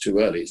said, "Well, it's too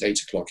early. It's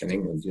 8 o'clock in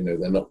England. You know,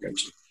 they're not going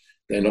to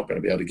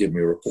be able to give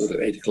me a report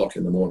at 8 o'clock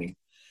in the morning."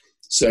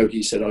 So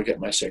he said, "I'll get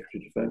my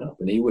secretary to phone up."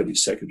 And he would.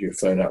 His secretary would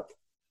phone up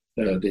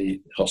the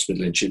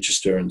hospital in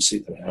Chichester and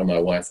see how my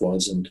wife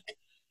was and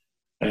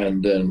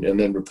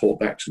then report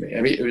back to me.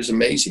 I mean, it was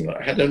amazing.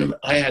 I had an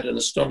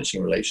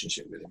astonishing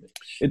relationship with him.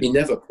 He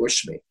never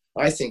pushed me.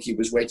 I think he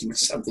was waiting for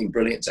something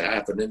brilliant to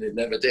happen, and it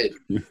never did.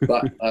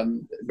 But I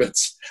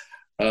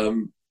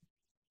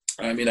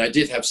mean, I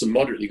did have some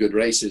moderately good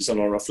races, and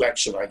on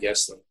reflection, I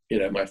guess, you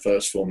know, my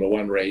first Formula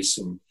One race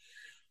and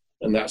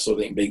that sort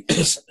of thing, being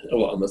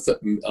on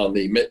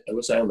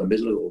the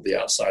middle or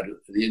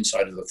the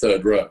inside of the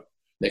third row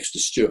next to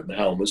Stewart and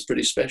Helm was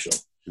pretty special.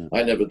 Yeah.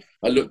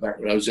 I look back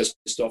and I was just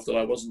pissed off that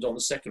I wasn't on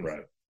the second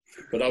row,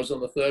 but I was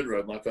on the third row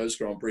of my first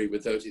Grand Prix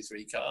with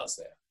 33 cars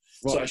there.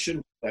 Right. So I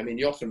shouldn't. I mean,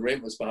 Jochen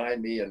Rindt was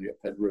behind me, and you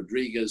had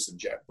Rodriguez and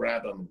Jack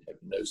Brabham, and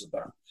heaven knows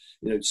about,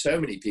 you know, so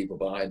many people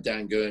behind,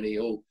 Dan Gurney,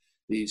 all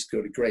these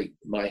great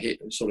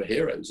sort of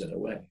heroes in a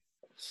way.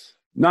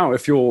 Now,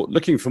 if you're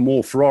looking for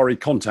more Ferrari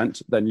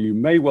content, then you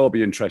may well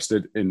be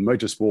interested in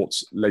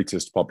Motorsport's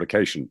latest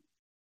publication.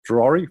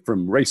 Ferrari,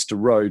 From Race to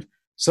Road,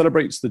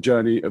 celebrates the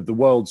journey of the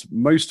world's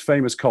most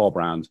famous car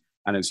brand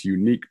and its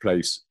unique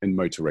place in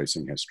motor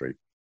racing history.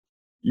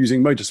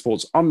 Using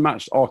Motorsport's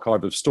unmatched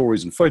archive of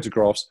stories and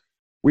photographs,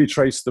 we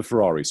trace the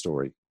Ferrari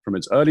story, from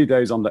its early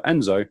days under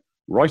Enzo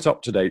right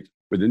up to date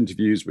with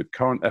interviews with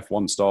current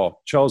F1 star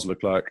Charles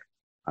Leclerc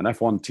and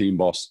F1 team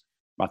boss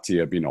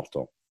Mattia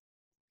Binotto.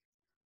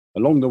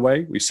 Along the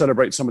way, we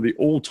celebrate some of the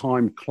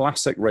all-time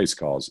classic race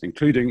cars,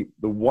 including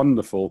the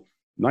wonderful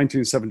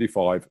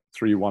 1975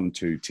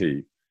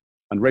 312T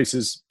and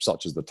races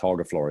such as the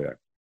Targa Florio.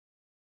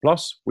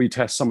 Plus, we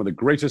test some of the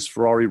greatest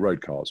Ferrari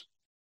road cars.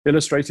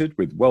 Illustrated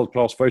with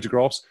world-class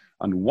photographs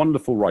and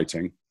wonderful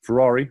writing,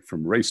 Ferrari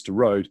From Race to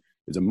Road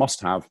is a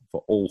must-have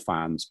for all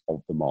fans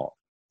of the marque.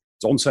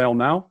 It's on sale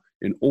now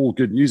in all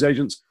good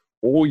newsagents,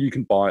 or you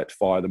can buy it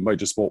via the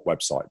Motorsport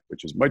website,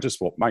 which is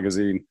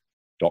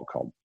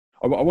motorsportmagazine.com.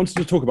 I wanted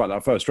to talk about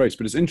that first race,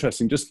 but it's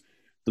interesting, just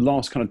the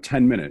last kind of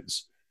 10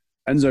 minutes,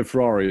 Enzo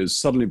Ferrari has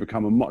suddenly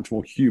become a much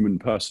more human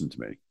person to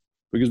me.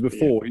 Because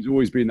before, he's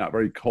always been that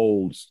very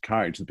cold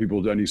character that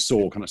people only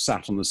saw kind of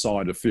sat on the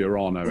side of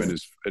Fiorano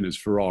in his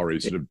Ferrari,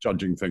 sort of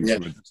judging things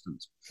from a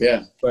distance.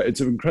 Yeah. But it's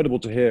incredible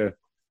to hear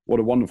what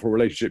a wonderful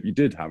relationship you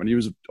did have. And he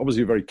was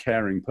obviously a very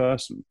caring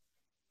person,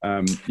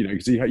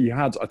 because he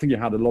had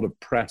a lot of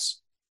press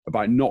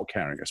about not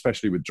caring,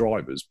 especially with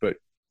drivers, but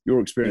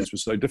your experience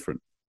was so different.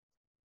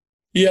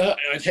 Yeah,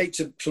 I'd hate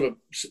to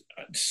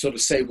sort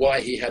of say why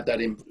he had that,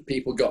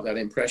 people got that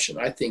impression.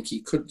 I think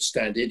he couldn't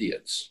stand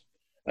idiots.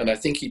 And I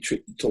think he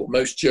thought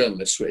most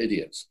journalists were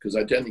idiots, because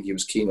I don't think he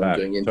was keen on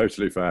doing interviews.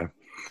 Totally fair.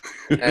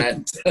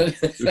 And I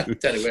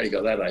don't know where he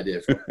got that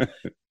idea from.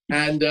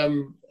 And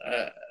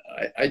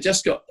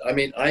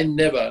I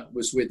never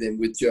was with him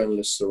with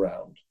journalists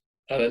around.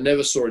 And I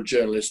never saw a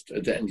journalist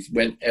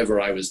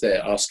whenever I was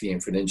there asking him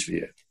for an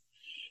interview.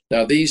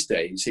 Now, these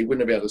days, he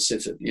wouldn't be able to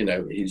sit at,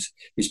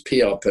 his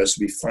PR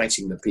person would be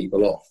fighting the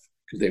people off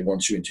because they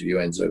want to interview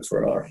Enzo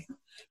Ferrari.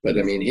 But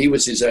I mean, he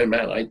was his own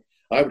man.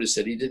 I would have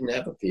said he didn't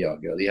have a PR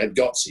girl. He had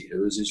Gozzi,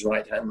 who was his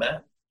right-hand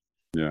man.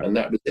 Yeah. And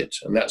that was it.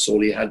 And that's all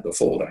he had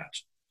before that.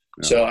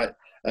 Yeah. So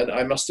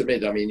I must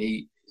admit, I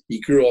mean, he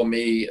grew on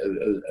me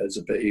as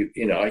a bit,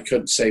 I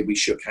couldn't say we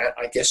shook hands.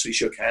 I guess we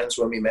shook hands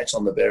when we met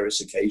on the various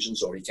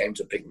occasions, or he came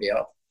to pick me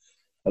up.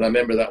 And I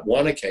remember that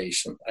one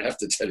occasion, I have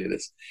to tell you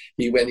this,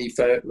 when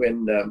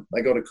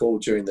I got a call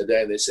during the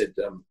day, they said,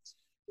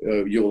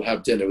 you'll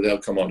have dinner with El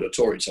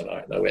Commendatore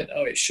tonight. And I went,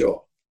 oh, yeah,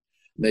 sure.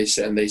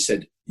 And they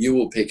said, you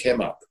will pick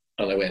him up.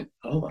 And I went,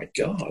 oh, my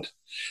God.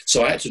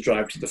 So I had to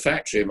drive to the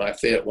factory in my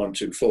Fiat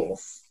 124,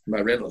 my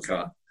rental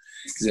car,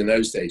 because in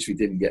those days we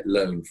didn't get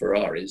loan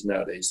Ferraris.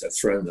 Nowadays they're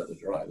thrown at the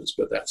drivers,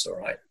 but that's all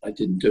right. I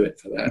didn't do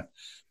it for that,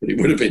 but it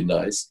would have been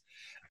nice.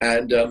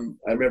 And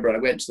I remember I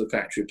went to the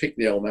factory, picked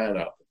the old man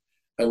up,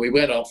 and we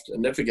went off,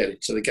 and never forget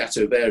it, to the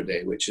Gatto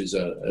Verde, which is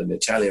an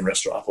Italian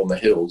restaurant up on the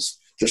hills,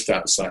 just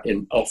outside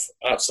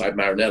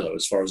Maranello,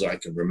 as far as I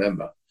can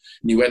remember.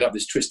 And you went up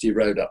this twisty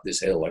road up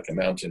this hill like a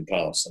mountain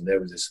pass, and there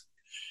was this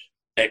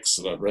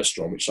excellent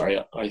restaurant, which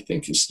I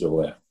think is still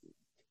there.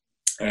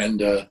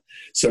 And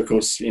so, of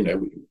course,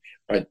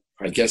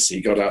 I guess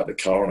he got out of the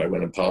car and I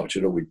went and parked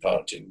it, or we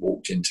parked it and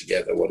walked in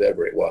together,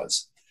 whatever it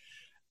was.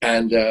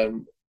 And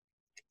then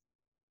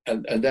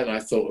I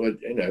thought, well,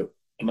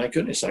 my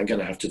goodness, I'm going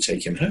to have to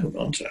take him home,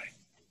 aren't I?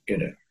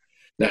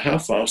 Now, how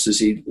fast does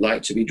he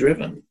like to be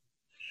driven?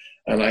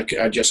 And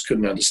I just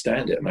couldn't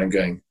understand it. And I'm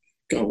going,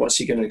 God, what's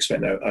he going to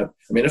expect now?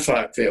 I'm in a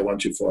Fiat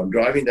 124. I'm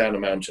driving down a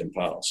mountain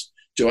pass.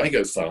 Do I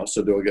go fast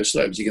or do I go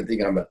slow? Because he can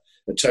think I'm a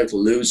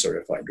total loser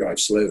if I drive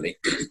slowly.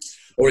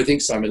 Or he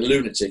thinks I'm a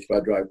lunatic if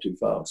I drive too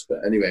fast. But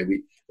anyway,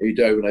 we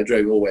drove, and I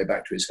drove all the way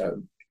back to his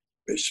home,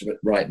 which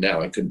right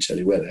now I couldn't tell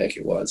you where the heck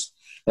it was.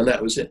 And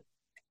that was it.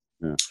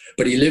 Yeah.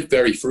 But he lived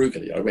very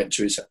frugally. I went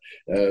to his,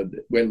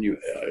 when you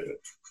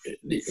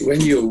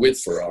were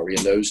with Ferrari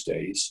in those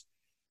days,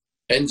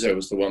 Enzo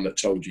was the one that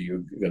told you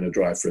you're going to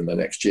drive for him the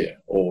next year,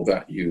 or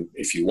that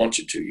if you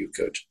wanted to, you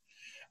could.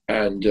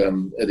 And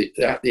at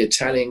the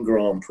Italian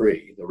Grand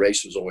Prix, the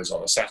race was always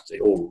on a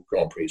Saturday. All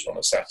Grand Prix on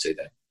a Saturday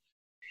then.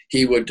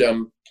 You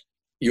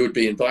would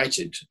be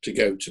invited to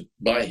go to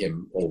by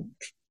him, or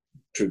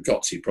through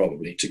Gozzi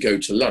probably, to go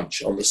to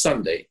lunch on the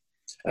Sunday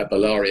at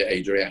Bellaria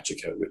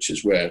Adriatico, which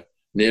is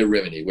near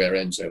Rimini, where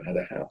Enzo had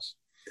a house.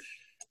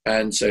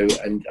 And so,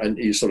 and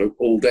you sort of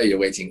all day you're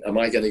waiting. Am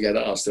I going to get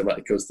asked?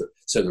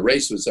 So the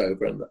race was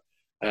over,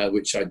 and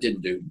which I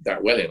didn't do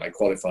that well in. I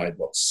qualified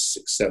 6th,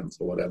 7th,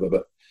 or whatever.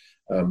 But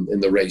in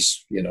the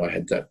race, I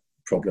had that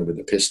problem with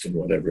the piston,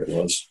 whatever it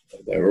was.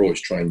 They were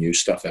always trying new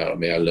stuff out of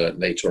me. I learned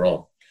later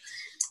on.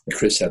 And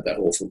Chris had that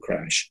awful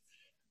crash,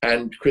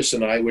 and Chris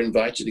and I were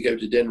invited to go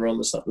to dinner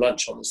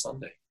lunch on the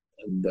Sunday,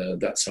 and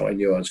that's how I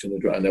knew I was going to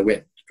drive. And I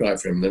went to drive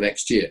for him the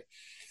next year.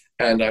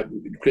 And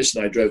Chris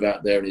and I drove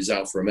out there in his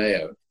Alfa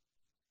Romeo,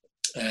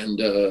 and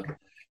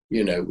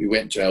we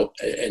went to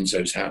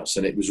Enzo's house,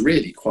 and it was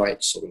really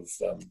quite sort of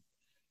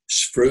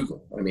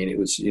frugal. I mean, it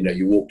was,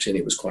 you walked in,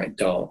 it was quite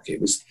dark. It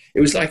was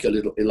like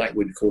like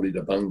we'd call it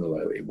a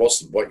bungalow. It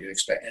wasn't what you'd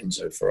expect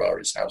Enzo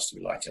Ferrari's house to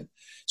be like. And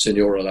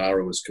Signora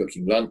Laura was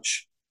cooking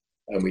lunch,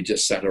 and we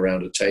just sat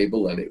around a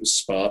table, and it was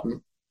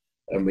Spartan,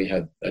 and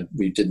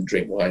we didn't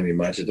drink wine. We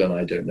might have done,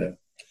 I don't know.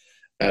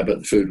 But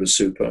the food was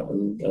super,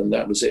 and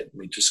that was it.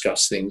 We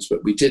discussed things,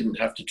 but we didn't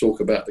have to talk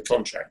about the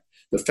contract.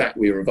 the fact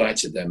we were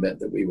invited there meant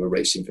that we were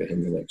racing for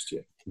him the next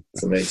year.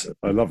 It's amazing.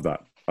 I love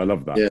that.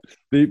 Yeah.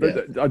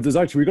 There's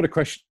actually, we've got a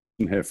question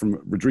here from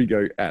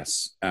Rodrigo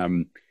S,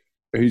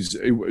 who's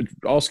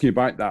asking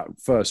about that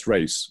first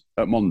race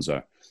at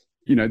Monza.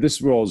 You know,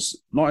 this was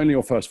not only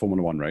your first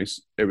Formula One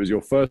race, it was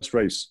your first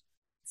race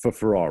for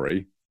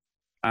Ferrari,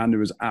 and it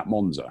was at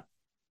Monza.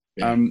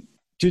 Yeah.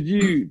 Did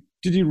you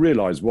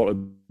realise what a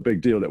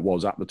big deal it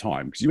was at the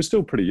time? Because you were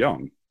still pretty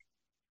young.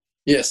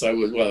 Yes, I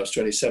was. Well, I was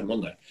 27,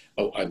 wasn't I?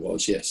 Oh, I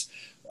was, yes.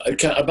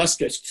 I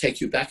must take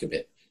you back a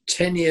bit.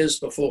 10 years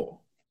before,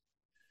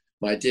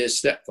 my dear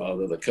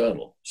stepfather, the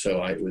Colonel,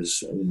 so I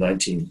was in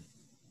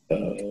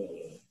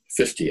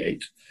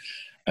 1958,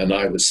 and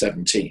I was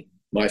 17.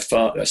 My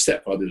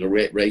stepfather was a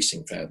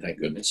racing fan, thank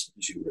goodness,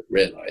 as you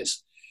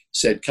realise,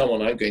 said, come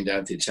on, I'm going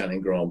down to the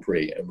Italian Grand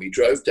Prix. And we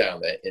drove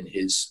down there in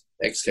his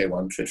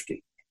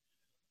XK150.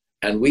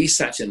 And we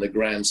sat in the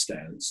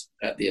grandstands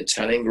at the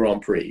Italian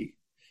Grand Prix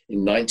in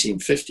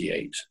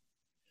 1958.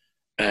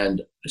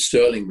 And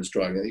Sterling was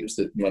driving. I think it was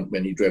the one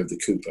when he drove the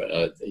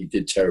Cooper. He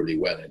did terribly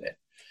well in it.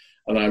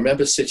 And I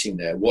remember sitting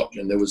there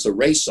watching. There was a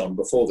race on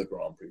before the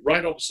Grand Prix,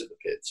 right opposite the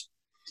pits.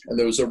 And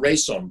there was a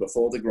race on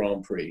before the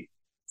Grand Prix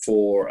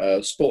for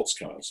sports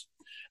cars.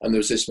 And there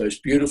was this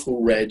most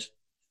beautiful red,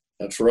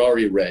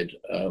 Ferrari red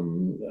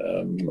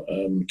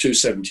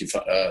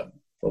 275.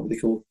 What were they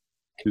called?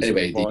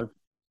 Anyway,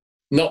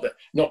 not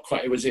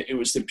quite. It was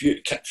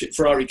the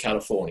Ferrari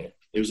California.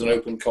 It was an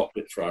open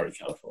cockpit Ferrari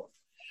California.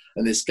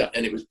 And this guy,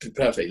 and it was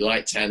perfect,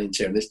 light tan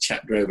interior. And this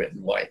chap drove it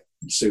in white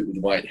suit with a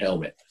white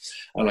helmet.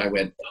 And I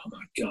went, oh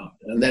my God.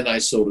 And then I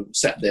sort of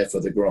sat there for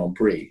the Grand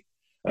Prix.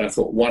 And I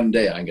thought, one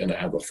day I'm going to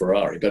have a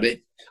Ferrari. But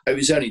it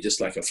was only just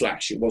like a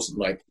flash. It wasn't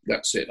like,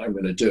 that's it, I'm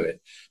going to do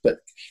it. But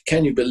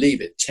can you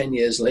believe it, 10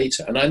 years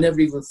later? And I never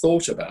even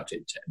thought about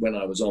it when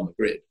I was on the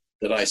grid,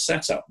 that I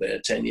sat up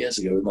there 10 years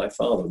ago with my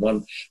father,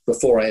 one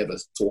before I ever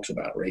thought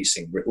about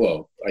racing.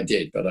 Well, I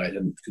did, but I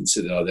didn't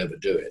consider I'd ever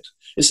do it.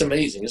 It's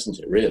amazing, isn't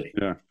it, really?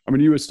 Yeah. I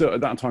mean, you were still, at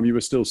that time, you were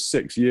still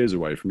 6 years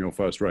away from your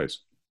first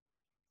race.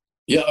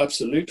 Yeah,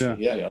 absolutely.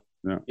 Yeah.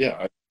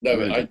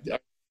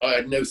 I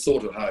had no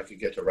thought of how I could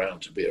get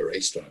around to be a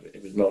race driver.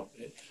 It was not,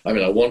 I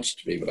mean, I wanted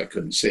to be, but I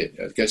couldn't see it.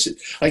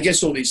 I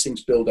guess all these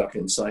things build up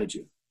inside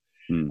you.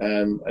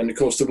 And of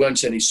course, there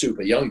weren't any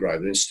super young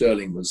drivers. And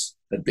Sterling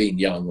had been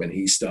young when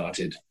he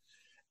started.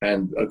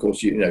 And of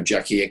course,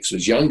 Jackie Ickx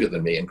was younger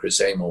than me, and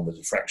Chris Amon was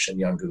a fraction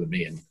younger than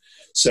me. And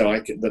so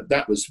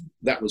that was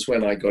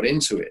when I got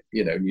into it.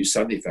 You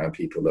suddenly found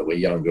people that were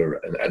younger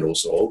and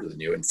also older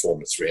than you in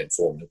Formula 3 and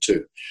Formula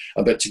 2.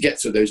 But to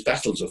get through those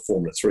battles of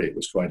Formula 3, it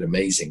was quite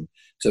amazing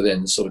to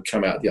then sort of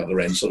come out the other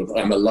end, sort of,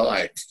 I'm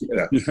alive.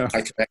 Yeah.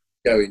 I can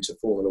go into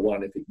Formula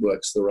 1 if it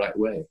works the right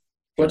way.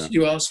 What did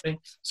you ask me?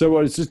 So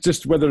it's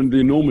just whether the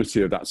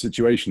enormity of that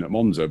situation at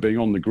Monza, being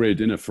on the grid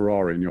in a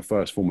Ferrari in your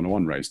first Formula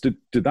 1 race, did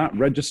that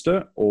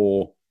register?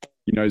 Or,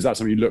 is that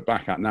something you look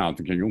back at now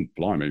thinking, oh,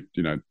 blimey,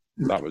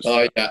 that was...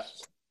 Oh, yeah.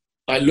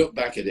 I look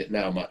back at it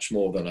now much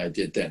more than I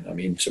did then. I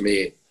mean, to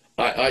me,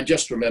 I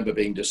just remember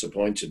being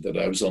disappointed that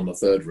I was on the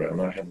third row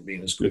and I hadn't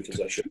been as quick as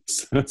I should.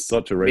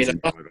 Such a racing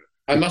driver.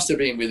 I must have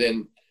been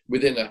within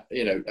a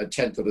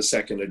tenth of a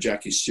second of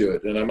Jackie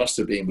Stewart, and I must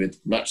have been with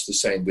much the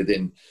same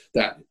within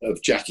that of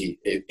Jackie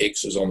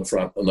Ickx was on the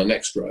front on the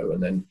next row,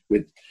 and then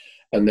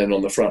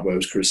on the front row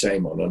was Chris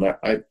Amon, and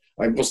I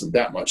wasn't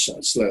that much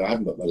slow. I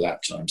haven't got the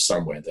lap time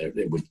somewhere there.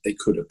 They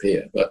could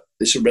appear, but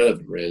it's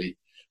irrelevant really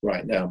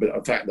right now. But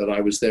the fact that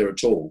I was there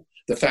at all,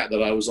 the fact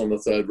that I was on the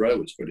third row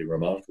was pretty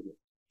remarkable.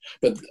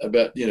 But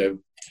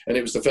and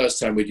it was the first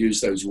time we'd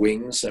used those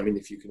wings. I mean,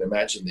 if you can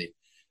imagine the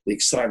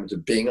excitement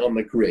of being on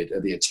the grid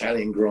at the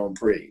Italian Grand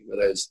Prix with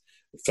those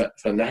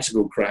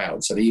fanatical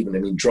crowds, and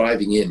even,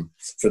 driving in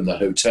from the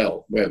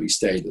hotel where we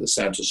stayed at the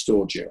Santa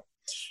Storgio,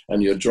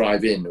 and you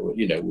drive in,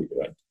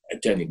 I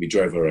don't think we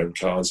drove our own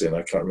cars in,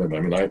 I can't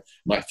remember. I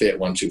my Fiat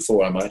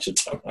 124, I might have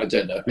done, I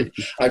don't know.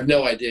 I have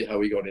no idea how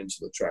we got into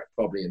the track,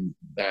 probably in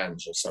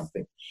vans or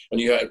something.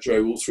 And you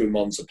drove all through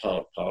Monza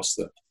Park, past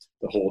the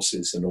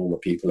horses and all the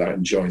people out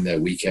enjoying their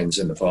weekends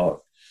in the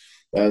park,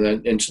 and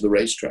then into the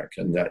racetrack,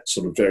 and that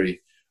sort of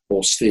very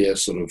austere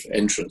sort of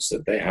entrance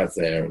that they have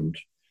there, and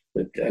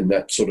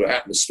that sort of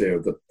atmosphere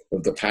of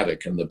the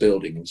paddock and the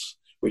buildings,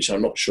 which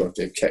I'm not sure if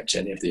they've kept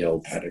any of the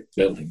old paddock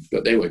buildings,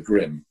 but they were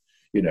grim.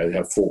 They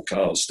have 4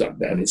 cars stuck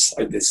down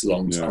inside this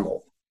long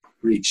tunnel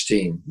for each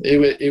team.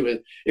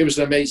 It was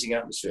an amazing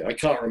atmosphere. I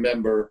can't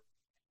remember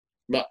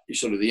much,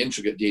 sort of the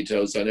intricate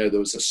details. I know there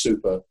was a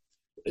super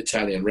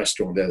Italian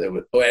restaurant there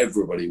that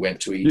everybody went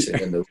to eat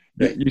in.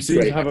 You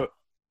seem to have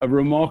a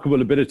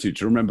remarkable ability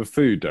to remember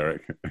food,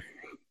 Derek.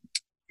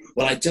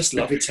 Well, I just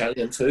love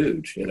Italian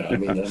food,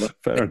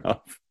 Fair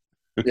enough.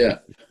 Yeah.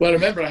 Well,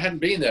 remember, I hadn't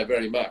been there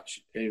very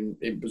much.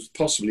 It was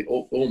possibly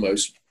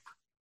almost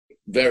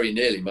very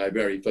nearly my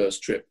very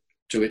first trip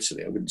to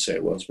Italy. I wouldn't say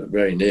it was, but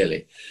very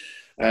nearly.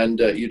 And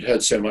you'd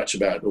heard so much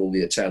about all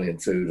the Italian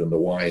food and the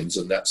wines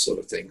and that sort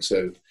of thing.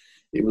 So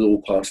it was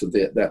all part of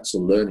that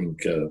sort of learning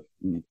curve.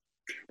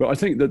 But I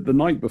think that the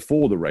night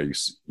before the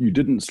race, you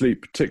didn't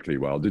sleep particularly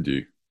well, did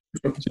you?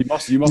 So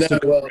you must No,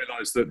 have well,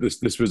 realised that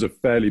this was a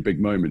fairly big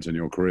moment in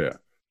your career.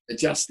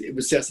 it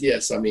was just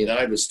yes. I mean,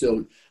 I was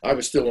still one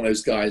of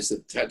those guys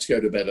that had to go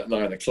to bed at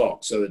 9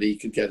 o'clock so that he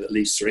could get at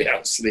least 3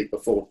 hours sleep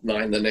before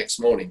 9 the next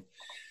morning.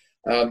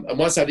 And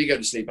once I did go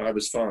to sleep, I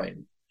was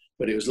fine.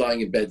 But it was lying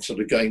in bed, sort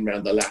of going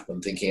around the lap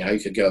and thinking how you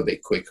could go a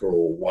bit quicker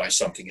or why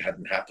something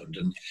hadn't happened.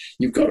 And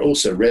you've got to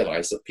also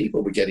realise that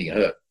people were getting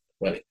hurt,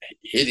 well,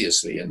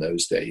 hideously in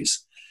those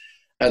days.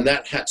 And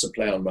that had to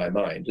play on my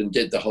mind and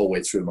did the whole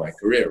way through my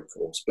career, of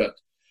course. But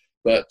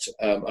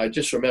I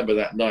just remember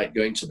that night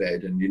going to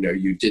bed and,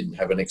 you didn't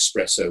have an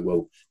espresso.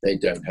 Well, they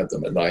don't have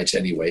them at night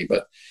anyway,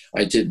 but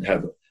I didn't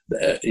have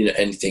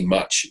anything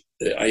much.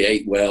 I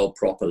ate well,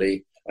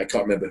 properly. I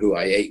can't remember who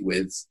I ate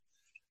with.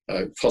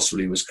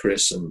 Possibly was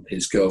Chris and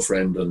his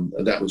girlfriend, and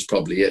that was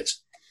probably it.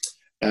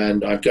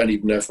 And I don't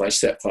even know if my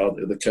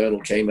stepfather, the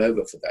colonel, came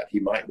over for that. He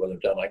might well have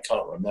done. I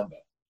can't remember.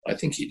 I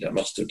think he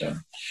must have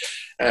done.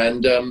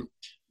 And,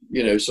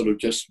 sort of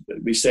just,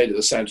 we stayed at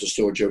the Santa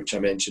Storage, which I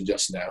mentioned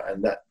just now,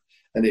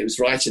 and it was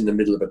right in the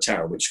middle of a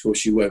town, which of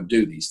course you won't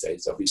do these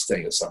days. I'll be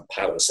staying at some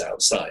palace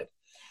outside.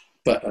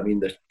 But I mean,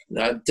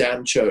 that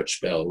damn church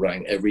bell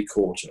rang every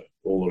quarter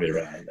all the way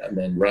around, and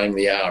then rang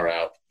the hour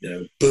out,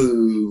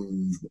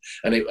 boom.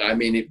 And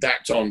it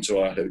backed onto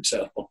our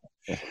hotel.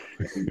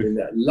 And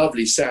that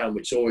lovely sound,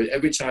 which always,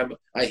 every time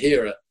I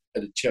hear it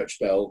at a church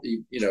bell,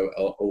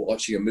 or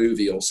watching a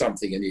movie or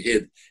something, and you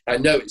hear, I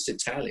know it's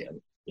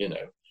Italian,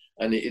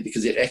 and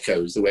because it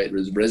echoes the way it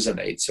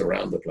resonates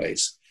around the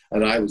place.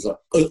 And I was like,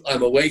 oh,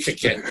 I'm awake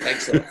again.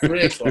 Excellent.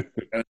 3 o'clock,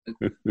 and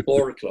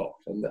 4 o'clock.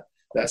 And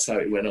that's how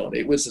it went on.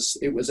 It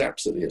was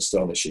absolutely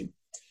astonishing.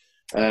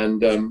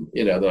 And, then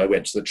I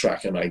went to the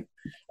track and I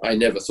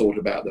never thought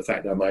about the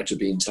fact I might have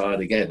been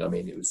tired again. I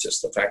mean, it was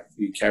just the fact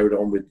that you carried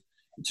on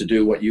to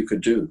do what you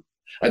could do.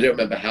 I don't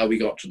remember how we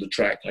got to the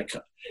track. I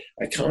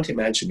can't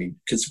imagine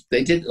because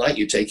they didn't like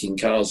you taking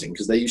cars in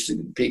because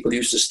people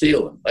used to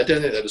steal them. I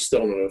don't think they'd have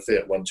stolen a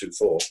Fiat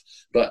 124,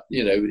 but,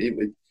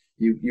 you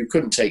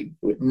couldn't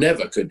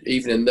never could,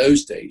 even in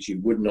those days, you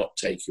would not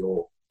take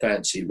your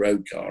fancy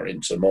road car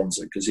into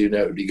Monza because it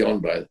would be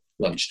gone by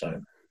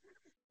lunchtime.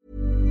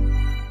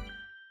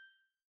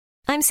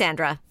 I'm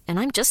Sandra, and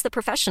I'm just the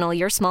professional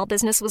your small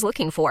business was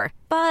looking for.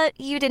 But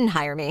you didn't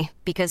hire me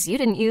because you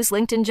didn't use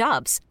LinkedIn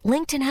Jobs.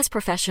 LinkedIn has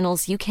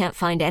professionals you can't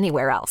find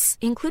anywhere else,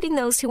 including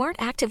those who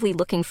aren't actively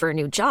looking for a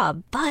new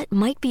job, but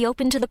might be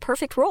open to the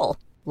perfect role,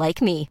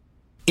 like me.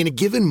 In a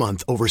given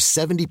month, over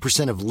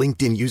 70% of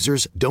LinkedIn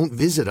users don't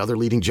visit other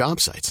leading job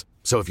sites.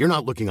 So if you're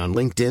not looking on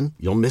LinkedIn,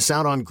 you'll miss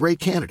out on great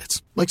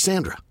candidates like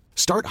Sandra.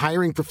 Start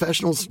hiring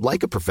professionals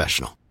like a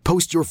professional.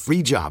 Post your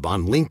free job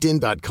on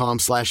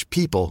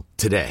linkedin.com/people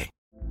today.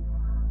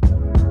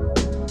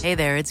 Hey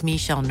there, it's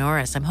Michelle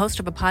Norris. I'm host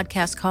of a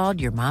podcast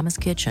called Your Mama's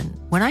Kitchen.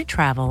 When I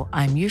travel,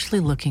 I'm usually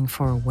looking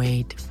for a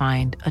way to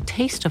find a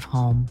taste of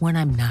home when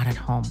I'm not at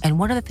home. And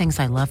one of the things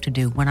I love to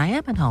do when I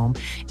am at home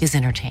is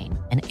entertain.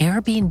 And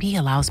Airbnb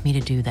allows me to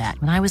do that.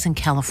 When I was in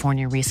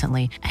California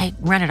recently, I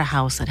rented a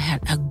house that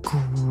had a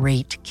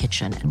great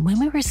kitchen. And when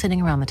we were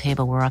sitting around the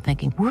table, we were all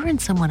thinking, we're in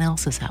someone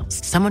else's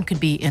house. Someone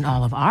could be in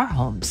all of our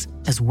homes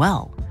as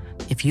well.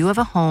 If you have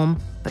a home,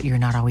 but you're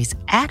not always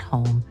at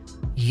home,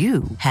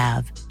 you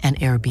have an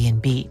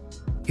Airbnb.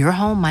 Your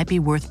home might be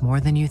worth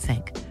more than you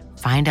think.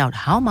 Find out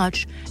how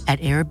much at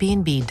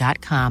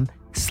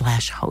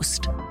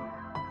airbnb.com/host.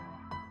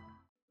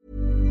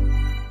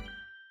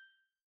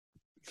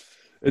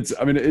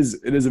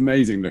 It is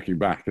amazing looking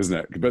back, isn't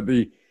it? But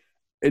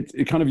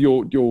it kind of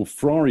your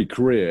Ferrari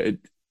career,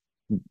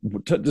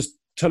 just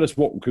tell us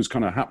what was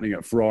kind of happening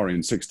at Ferrari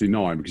in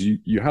 '69, because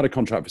you had a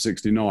contract for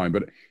 '69,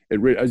 but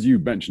as you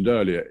mentioned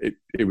earlier,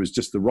 it was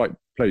just the right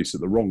place at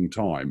the wrong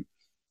time.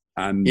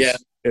 And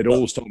it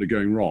all started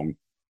going wrong.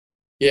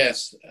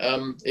 Yes,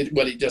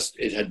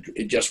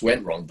 it just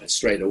went wrong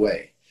straight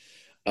away.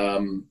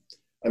 The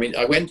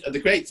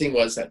great thing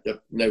was that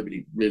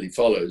nobody really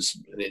follows,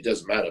 and it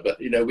doesn't matter. But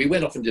we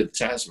went off and did the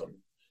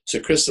Tasman. So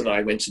Chris and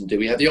I went and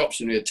we had the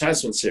option to do a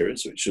Tasman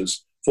series, which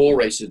was 4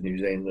 races in New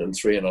Zealand and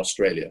 3 in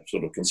Australia,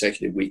 sort of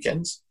consecutive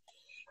weekends.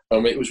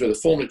 It was with a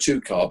Formula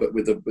 2 car, but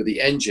with the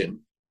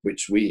engine,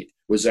 which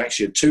was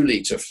actually a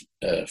 2-litre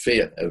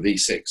Fiat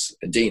V6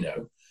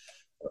 Dino.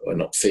 Well,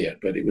 not Fiat,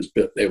 but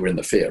they were in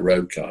the Fiat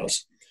road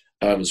cars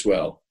as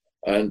well.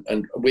 And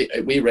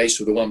we raced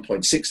with a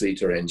 1.6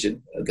 litre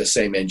engine, the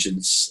same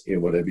engines,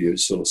 whatever you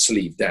sort of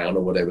sleeve down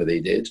or whatever they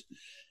did.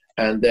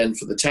 And then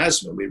for the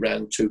Tasman, we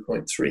ran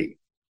 2.3.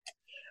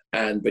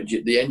 But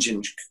the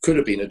engine could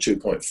have been a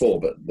 2.4,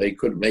 but they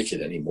couldn't make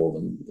it any more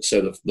than.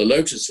 So the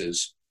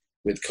Lotuses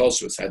with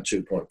Cosworth had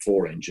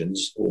 2.4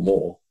 engines or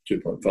more,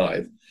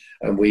 2.5,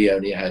 and we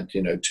only had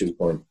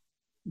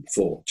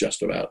 2.4,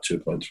 just about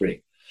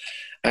 2.3.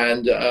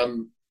 And,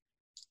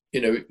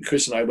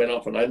 Chris and I went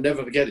off, and I'll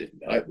never forget it.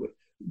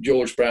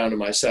 George Brown and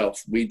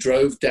myself, we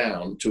drove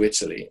down to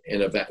Italy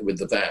with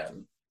the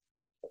van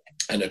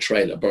and a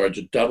trailer, borrowed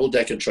a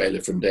double-decker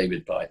trailer from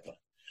David Piper.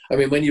 I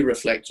mean, when you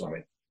reflect on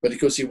it, but of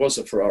course he was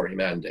a Ferrari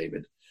man,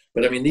 David.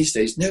 But I mean, these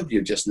days, nobody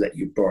would just let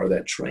you borrow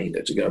their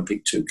trailer to go and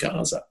pick 2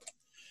 cars up.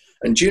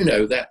 And do you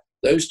know that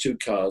those 2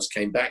 cars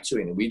came back to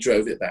England? We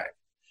drove it back.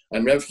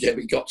 And never forget,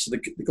 we got to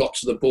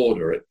the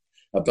border at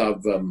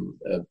above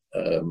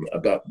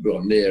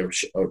near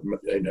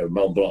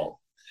Mont Blanc,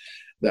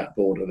 that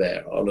border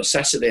there, on a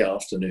Saturday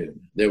afternoon.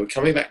 They were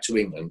coming back to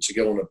England to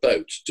go on a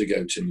boat to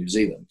go to New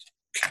Zealand.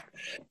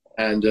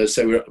 And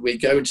so we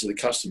go into the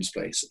customs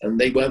place, and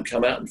they won't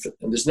come out. And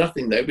there's no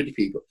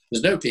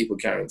people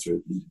carrying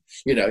through.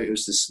 You know, it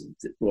was this,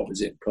 what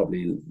was it,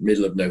 probably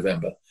middle of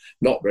November,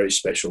 not very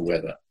special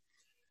weather.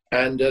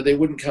 And they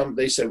wouldn't come.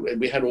 They said,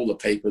 we had all the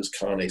papers,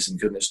 carnets, and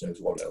goodness knows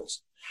what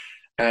else.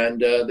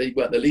 And they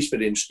weren't the least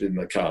bit interested in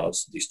the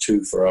cars, these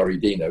 2 Ferrari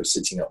Dinos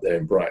sitting up there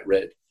in bright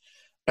red.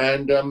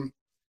 And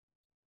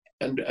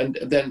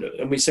then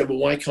we said, well,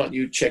 why can't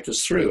you check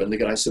us through? And the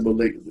guy said, well,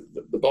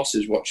 the boss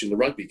is watching the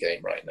rugby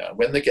game right now.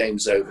 When the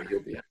game's over,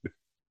 he'll be happy.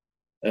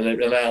 And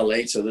an hour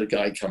later, the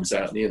guy comes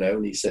out,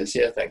 and he says,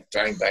 yeah, thanks,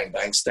 bang, bang,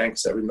 bang,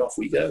 thanks, and off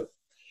we go.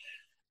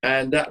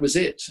 And that was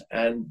it.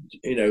 And,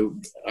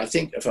 I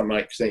think, if I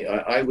might think,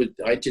 I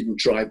didn't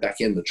drive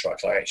back in the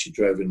truck. I actually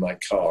drove in my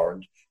car,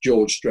 and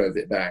George drove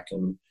it back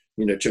and,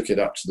 took it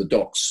up to the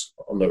docks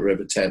on the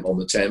River Thames, on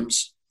the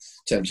Thames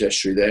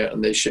estuary there,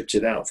 and they shipped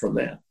it out from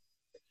there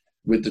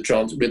with the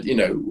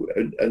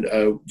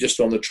just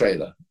on the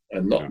trailer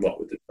and not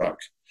with the truck.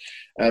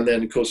 And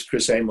then, of course,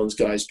 Chris Amon's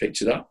guys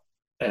picked it up,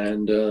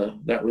 and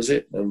that was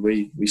it. And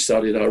we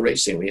started our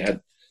racing. We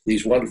had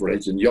these wonderful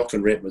races, and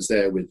Jochen Rindt was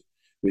there with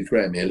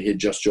Graham Hill. He had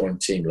just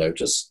joined Team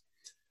Lotus.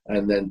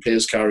 And then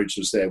Piers Courage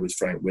was there with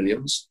Frank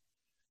Williams.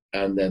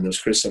 And then there's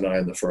Chris and I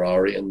in the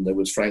Ferrari, and there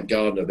was Frank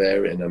Gardner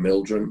there in a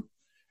Mildren,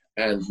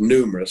 and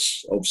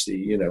numerous,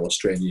 obviously,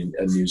 Australian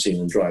and New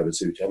Zealand drivers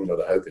who haven't got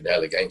a hope in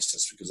hell against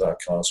us because our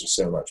cars were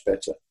so much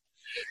better.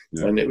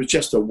 Yeah. And it was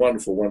just a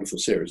wonderful, wonderful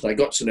series. And I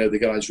got to know the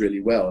guys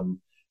really well, and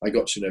I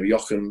got to know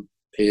Jochen,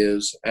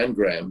 Piers, and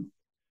Graham,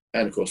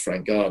 and of course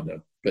Frank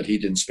Gardner. But he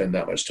didn't spend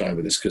that much time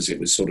with us because it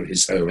was sort of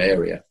his home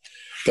area.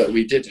 But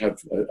we did have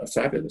a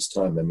fabulous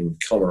time. I mean,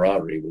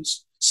 camaraderie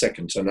was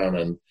second to none,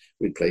 and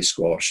we'd play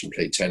squash and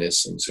play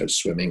tennis and go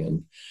swimming,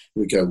 and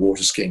we'd go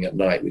water skiing at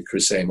night with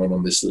Chris Amon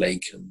on this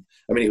lake. And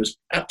I mean, it was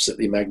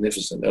absolutely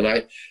magnificent. And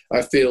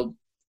I feel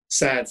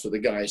sad for the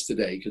guys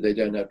today because they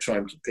don't have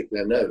time to pick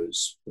their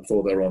nose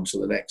before they're on to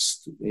the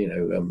next,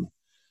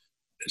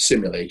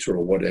 simulator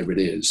or whatever it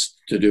is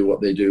to do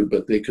what they do,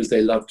 but because they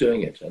love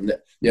doing it. And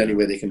the only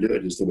way they can do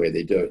it is the way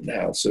they do it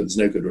now. So there's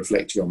no good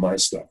reflecting on my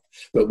stuff.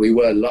 But we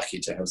were lucky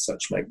to have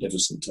such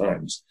magnificent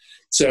times.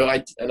 So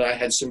I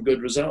had some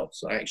good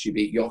results. I actually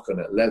beat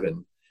Jochen at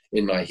Levin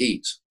in my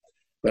heat,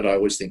 but I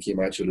always think he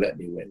might have let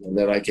me win. And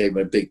then I gave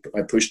him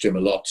I pushed him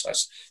a lot.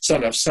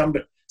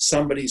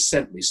 Somebody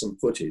sent me some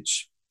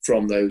footage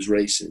from those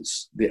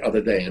races the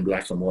other day in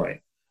black and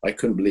white. I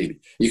couldn't believe it.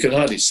 You can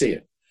hardly see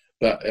it.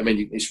 But I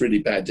mean, it's really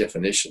bad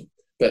definition.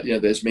 But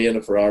there's me in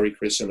a Ferrari,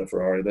 Chris in a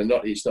Ferrari.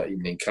 It's not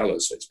even in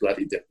colours, so it's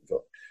bloody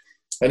difficult.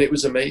 And it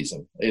was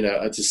amazing,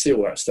 to see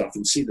all that stuff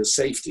and see the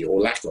safety or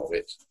lack of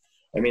it.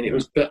 I mean, it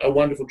was a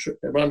wonderful trip,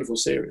 a wonderful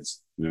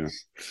series. Yeah,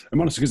 and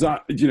honestly, because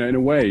that, in a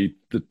way,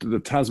 the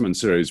Tasman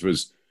series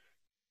was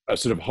a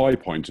sort of high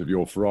point of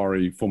your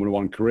Ferrari Formula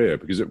One career,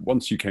 because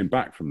once you came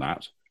back from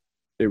that,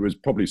 it was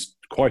probably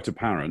quite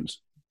apparent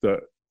that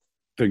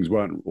things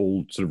weren't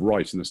all sort of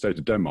right in the state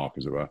of Denmark,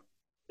 as it were.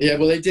 Yeah,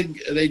 well, I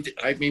didn't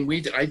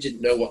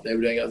know what they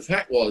were doing. The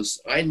fact was,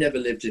 I never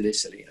lived in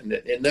Italy. And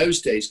in those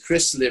days,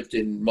 Chris lived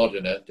in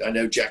Modena. I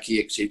know Jackie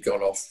Hicks, he'd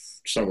gone off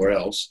somewhere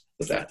else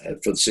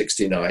for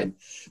 69.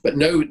 But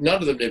none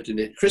of them lived in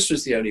it. Chris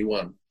was the only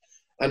one.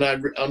 And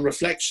on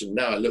reflection,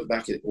 now I look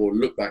back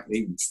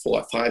even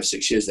 4, 5,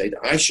 6 years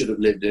later, I should have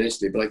lived in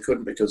Italy, but I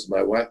couldn't because of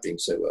my wife being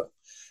so well.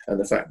 And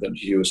the fact that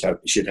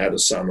she'd had a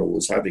son or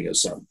was having a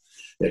son,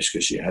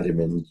 because she had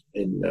him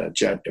in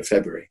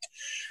February.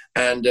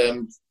 And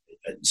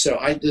so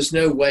there's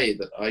no way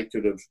that I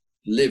could have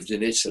lived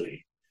in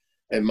Italy,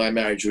 and my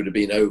marriage would have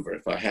been over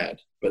if I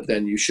had. But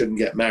then you shouldn't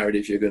get married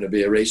if you're going to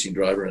be a racing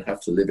driver and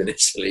have to live in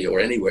Italy or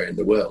anywhere in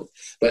the world.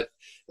 But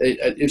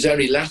it was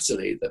only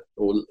latterly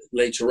or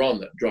later on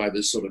that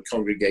drivers sort of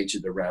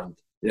congregated around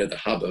the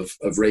hub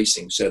of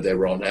racing, so they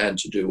were on hand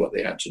to do what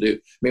they had to do.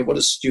 I mean, what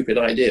a stupid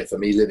idea for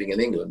me living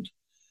in England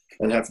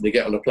and having to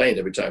get on a plane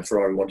every time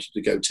Ferrari wanted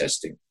to go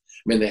testing.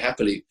 I mean, they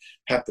happily,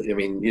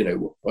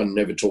 one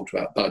never talked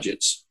about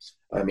budgets.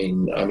 I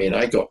mean,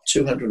 I got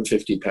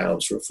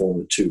 £250 for a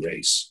Formula 2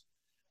 race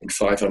and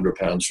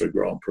 £500 for a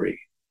Grand Prix.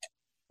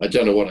 I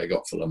don't know what I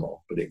got for Le Mans,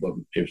 but it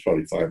was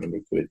probably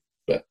 500 quid.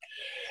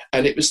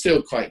 And it was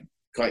still quite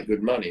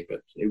good money,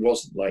 but it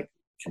wasn't like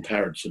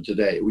compared to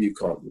today. You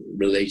can't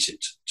relate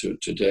it to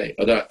today.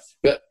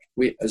 But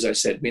as I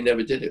said, we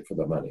never did it for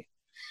the money.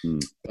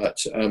 But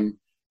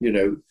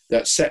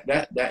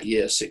that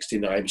year,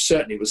 69,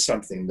 certainly was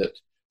something that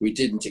we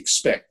didn't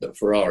expect, that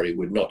Ferrari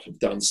would not have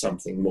done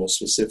something more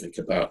specific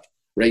about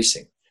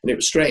racing. And it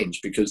was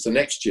strange because the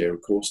next year,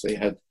 of course, they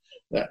had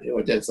that,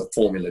 there's a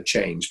formula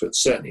change, but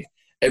certainly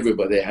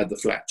they had the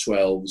flat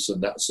 12s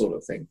and that sort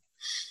of thing.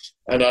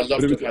 And I'd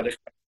love to have had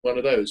one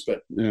of those,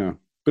 but yeah,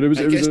 but it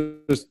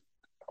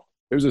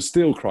was a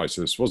steel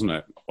crisis, wasn't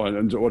it?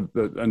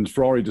 And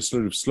Ferrari just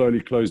sort of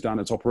slowly closed down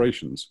its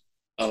operations.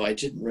 Oh, I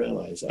didn't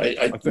realise.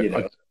 I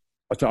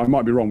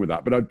might be wrong with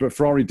that, but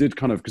Ferrari did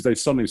kind of, because they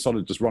suddenly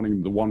started just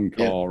running the one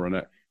car and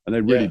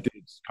they really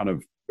did kind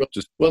of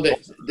just. Well,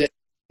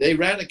 they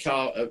ran a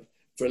car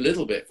for a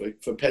little bit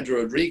for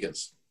Pedro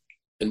Rodriguez,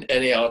 and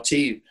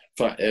NART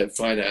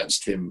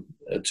financed him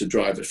to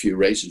drive a few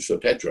races for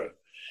Pedro.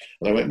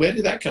 And I went, where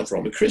did that come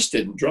from? And Chris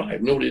didn't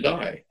drive, nor did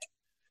I.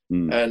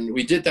 And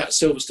we did that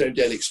Silverstone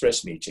Daily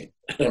Express meeting.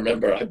 And I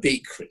remember I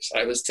beat Chris.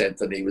 I was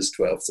 10th and he was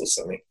 12th or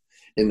something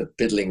in the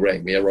piddling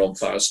rain. We were on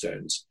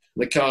Firestones.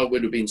 The car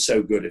would have been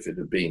so good if it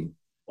had been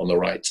on the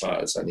right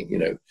tyres. I think,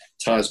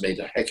 tyres made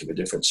a heck of a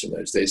difference in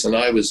those days. And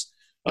I was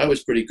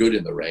pretty good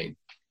in the rain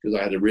because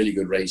I had a really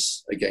good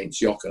race against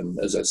Jochen,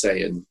 as I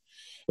say, in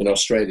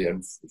Australia,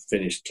 and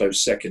finished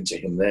close second to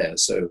him there.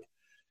 So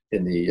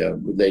in the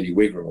Lady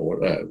Wigram or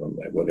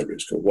whatever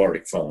it's called,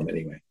 Warwick Farm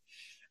anyway.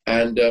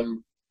 And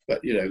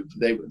but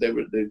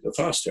the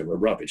Firestone were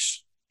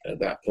rubbish at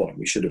that point.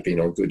 We should have been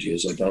on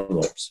Goodyears or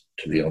Dunlops,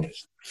 to be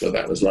honest. So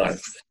that was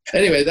life.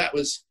 Anyway, that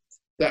was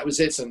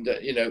it. And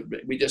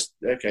we just,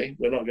 okay,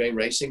 we're not going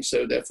racing,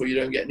 so therefore you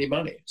don't get any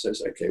money. So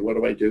it's okay. What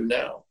do I do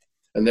now?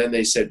 And then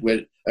they said, well,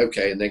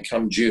 okay. And then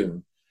come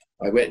June,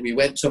 we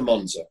went to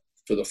Monza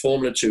for the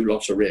Formula 2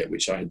 Lotteria,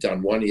 which I had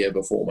done 1 year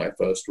before my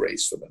first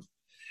race for them.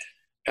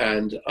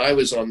 And I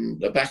was on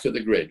the back of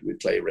the grid with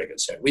Clay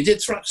Regazzoni. We did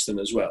Thruxton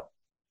as well.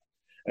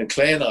 And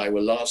Clay and I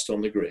were last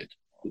on the grid,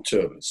 the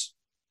two of us.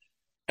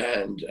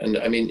 And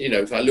I mean,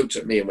 if I looked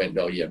at me and went,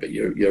 oh, yeah, but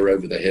you're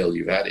over the hill.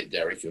 You've had it,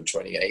 Derek. You're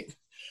 28.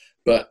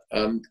 But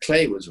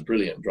Clay was a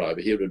brilliant driver.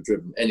 He would have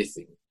driven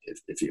anything.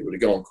 If he would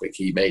have gone quick,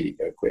 he made it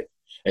go quick.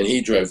 And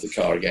he drove the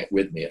car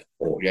with me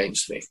or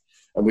against me.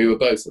 And we were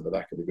both at the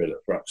back of the grid at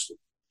Thruxton.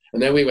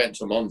 And then we went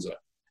to Monza.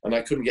 And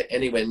I couldn't get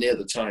anywhere near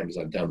the times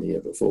I'd done the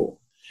year before.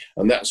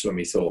 And that's when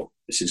we thought,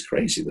 this is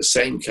crazy. The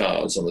same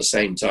cars on the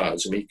same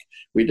tyres, and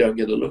we don't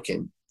get a look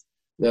in.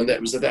 And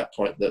that was at that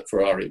point that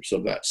Ferrari,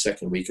 sort of that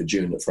second week of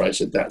June, that Ferrari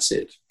said, that's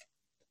it.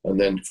 And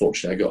then,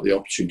 fortunately, I got the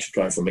opportunity to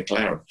drive for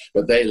McLaren.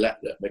 But they let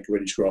that make a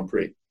British Grand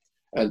Prix.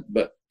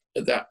 But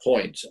at that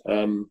point,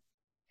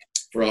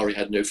 Ferrari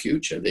had no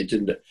future. They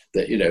didn't,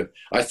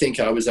 I think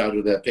I was out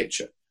of their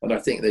picture. And I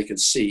think they could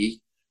see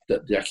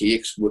that Jackie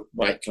Ickx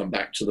might come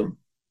back to them.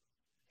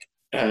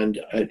 And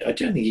I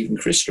don't think even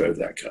Chris drove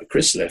that car.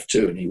 Chris left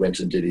too, and he went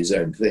and did his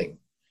own thing.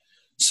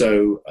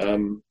 So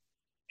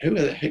who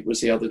the heck was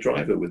the other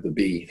driver with the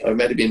B? It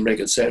might have been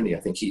Regazzoni.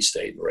 I think he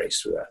stayed and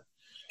raced with that.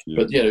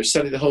 Yeah. But,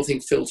 suddenly the whole thing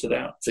filtered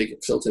out.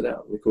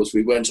 Of course,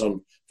 we weren't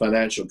on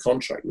financial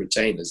contract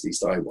retainers, at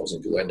least I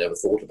wasn't, because I never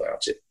thought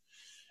about it.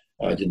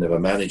 I didn't have a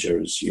manager,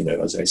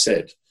 as I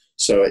said.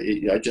 So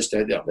I just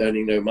ended up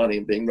earning no money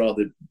and being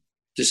rather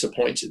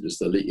disappointed as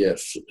the year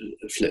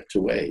flipped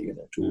away,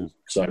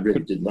 because I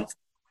really did nothing.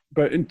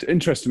 But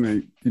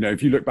interestingly,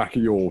 if you look back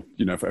at your,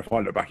 if I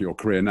look back at your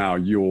career now,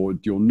 you're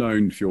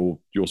known for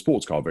your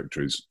sports car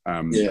victories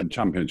and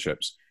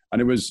championships. And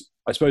it was,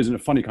 I suppose, in a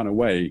funny kind of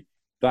way,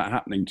 that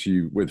happening to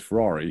you with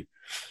Ferrari,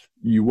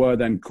 you were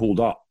then called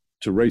up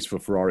to race for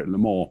Ferrari at Le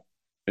Mans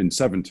in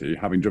 70,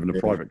 having driven a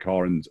private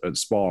car at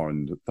Spa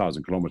and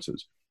 1,000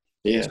 kilometres.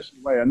 Yeah.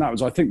 And that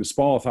was, I think, the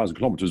Spa 1,000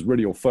 kilometres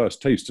really your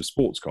first taste of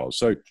sports cars.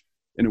 So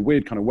in a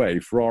weird kind of way,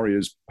 Ferrari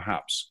is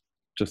perhaps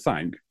to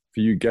thank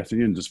for you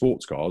getting into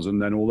sports cars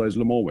and then all those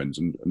Le Mans wins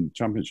and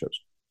championships.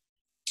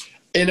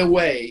 In a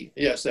way,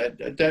 yes. I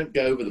don't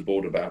go over the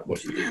board about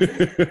what you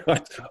did.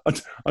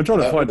 I'm trying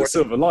to find a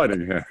silver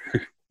lining here.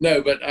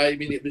 No, but I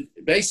mean,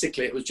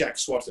 it was Jack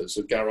Swatters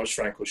of Garage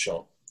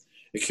Francorchamps,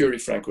 Écurie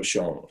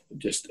Francorchamps,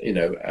 just,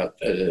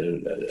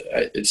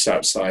 it's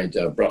outside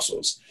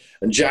Brussels.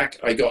 And Jack,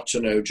 I got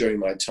to know during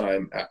my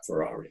time at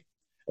Ferrari.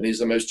 And he's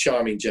the most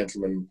charming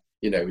gentleman.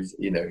 He's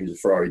a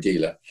Ferrari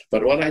dealer.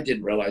 But what I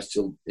didn't realize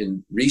till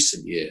in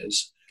recent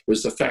years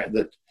was the fact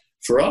that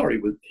Ferrari,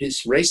 with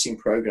his racing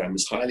program,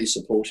 was highly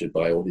supported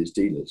by all his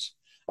dealers.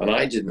 And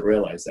I didn't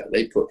realize that.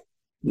 They put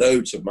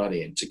loads of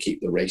money in to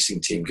keep the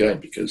racing team going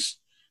because,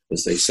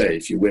 as they say,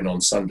 if you win on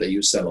Sunday,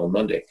 you sell on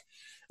Monday.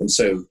 And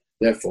so,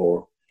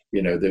 therefore,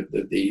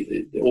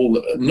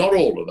 not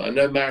all of them. I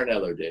know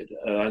Maranello did,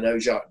 and I know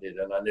Jacques did,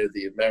 and I know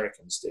the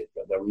Americans did,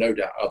 but there were no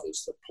doubt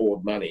others that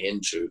poured money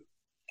into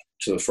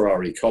the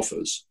Ferrari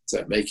coffers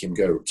that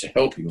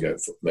help him go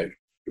for motor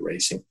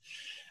racing.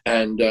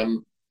 And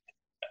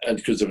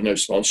because there was no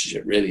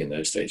sponsorship really in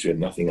those days, we had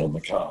nothing on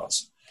the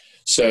cars.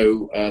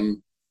 So,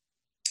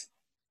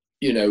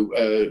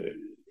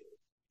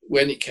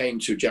 when it came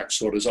to Jack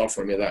Swatters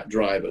offering me that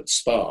drive at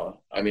Spa,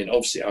 I mean,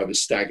 obviously I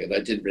was staggered.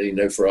 I didn't really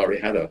know Ferrari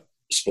had a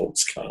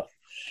sports car.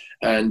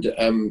 And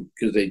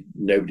because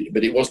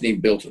but it wasn't even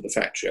built at the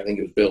factory. I think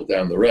it was built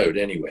down the road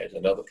anyway at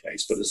another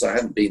place. But as I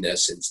hadn't been there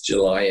since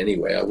July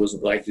anyway, I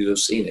wasn't likely to have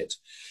seen it.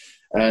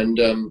 And,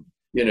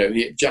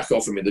 Jack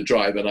offered me the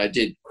drive and I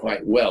did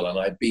quite well. And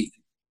I beat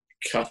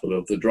a couple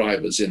of the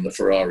drivers in the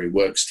Ferrari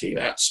works team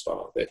at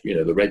Spa,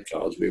 the red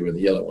cars, we were in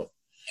the yellow one.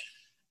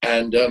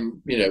 And,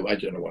 I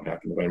don't know what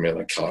happened. I mean,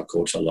 the car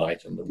caught a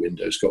light and the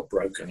windows got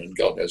broken and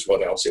God knows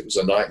what else. It was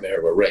a nightmare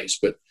of a race,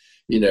 but,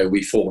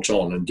 we fought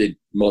on and did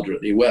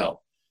moderately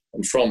well.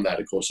 And from that,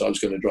 of course, I was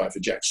going to drive for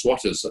Jack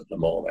Swatters at Le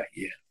Mans that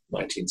year,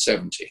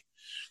 1970.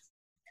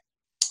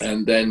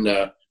 And then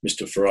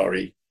Mr.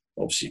 Ferrari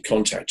obviously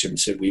contacted him and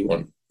said, we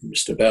want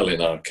Mr. Bell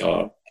in our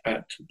car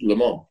at Le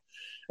Mans.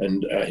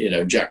 And,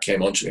 Jack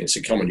came on to me and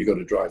said, come on, you've got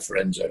to drive for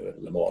Enzo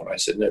at Le Mans. And I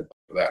said, no,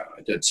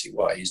 I don't see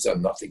why. He's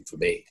done nothing for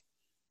me.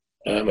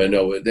 I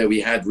know there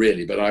we had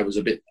really, but I was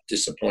a bit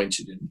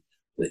disappointed in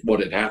what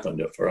had happened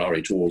at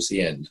Ferrari towards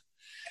the end.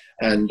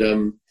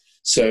 And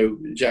so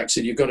Jack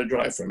said, you've got to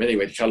drive for him.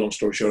 Anyway, to cut a long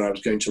story short, I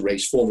was going to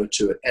race Formula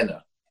 2 at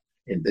Enna.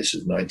 This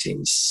is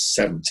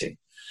 1970.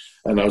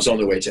 And I was on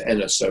the way to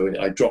Enna, so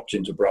I dropped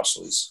into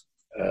Brussels,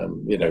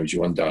 as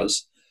one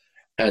does.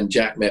 And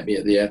Jack met me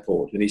at the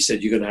airport, and he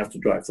said, you're going to have to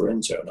drive for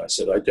Enzo. And I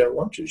said, I don't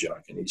want to,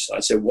 Jack. And I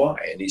said, why?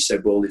 And he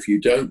said, well, if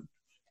you don't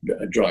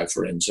drive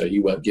for Enzo,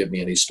 you won't give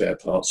me any spare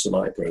parts for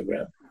my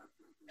program.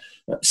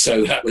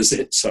 So that was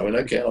it. So I went,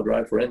 okay, I'll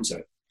drive for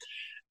Enzo.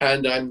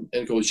 And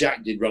of course,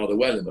 Jack did rather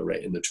well in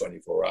the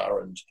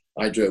 24-hour, and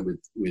I drove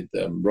with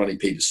Ronnie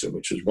Peterson,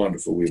 which was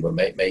wonderful. We were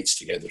mates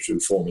together through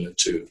Formula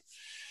 2.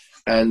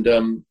 And,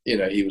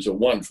 he was a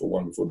wonderful,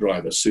 wonderful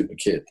driver, super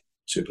kid,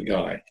 super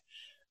guy.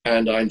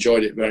 And I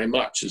enjoyed it very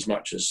much as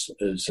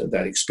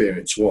that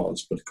experience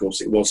was. But of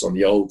course, it was on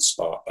the old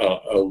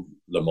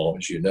Le Mans,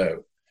 as you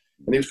know.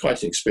 And it was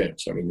quite an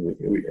experience. I mean,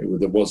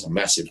 there was a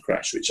massive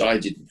crash, which I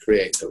didn't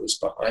create, that was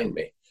behind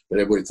me. But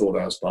everybody thought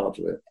I was part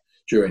of it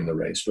during the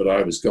race. But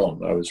I was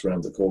gone. I was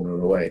around the corner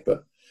and away,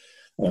 but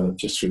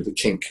just through the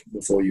kink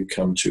before you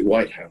come to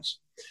Whitehouse,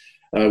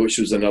 which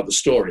was another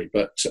story.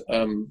 But,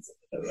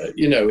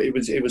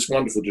 it was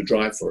wonderful to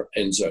drive for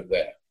Enzo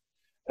there.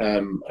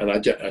 And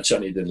I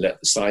certainly didn't let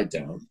the side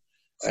down.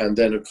 And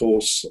then, of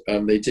course,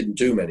 they didn't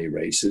do many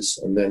races.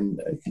 And then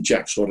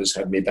Jack Swatters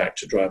had me back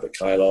to drive at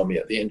Kyle Army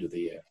at the end of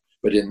the year.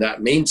 But in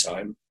that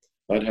meantime,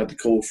 I'd had the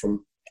call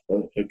from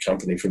a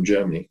company from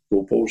Germany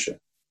called Porsche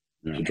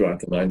to drive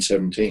the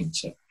 917.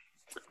 So.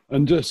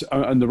 And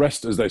the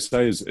rest, as they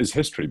say, is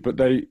history. But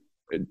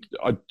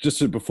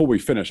before we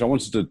finish, I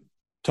wanted to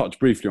touch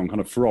briefly on kind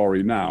of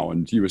Ferrari now.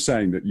 And you were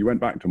saying that you went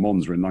back to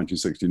Monza in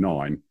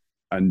 1969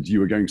 and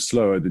you were going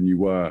slower than you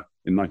were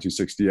in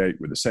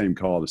 1968 with the same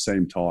car, the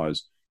same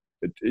tyres.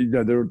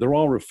 There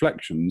are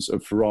reflections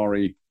of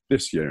Ferrari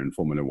this year in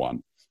Formula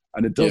One.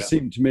 And it does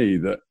seem to me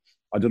that,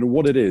 I don't know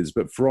what it is,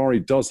 but Ferrari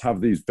does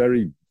have these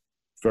very,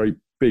 very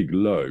big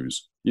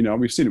lows.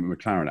 We've seen it with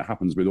McLaren. It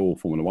happens with all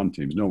Formula One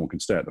teams. No one can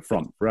stay at the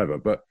front forever.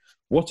 But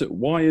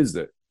why is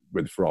it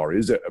with Ferrari?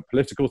 Is it a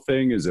political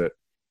thing? Is it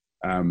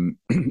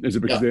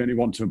because they only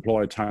want to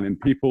employ Italian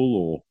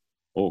people,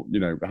 or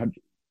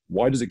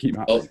why does it keep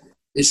happening? Well,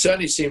 it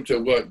certainly seemed to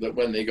have worked that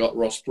when they got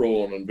Ross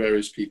Brawn and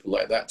various people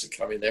like that to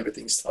come in,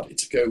 everything started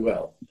to go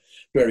well.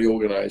 Very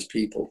organised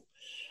people,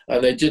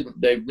 and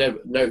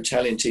no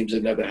Italian teams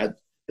have never had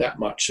that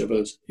much of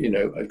a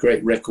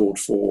great record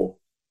for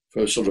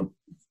sort of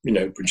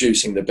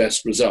producing the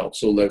best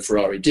results, although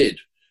Ferrari did.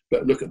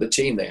 But look at the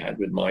team they had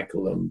with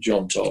Michael and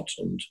John Todt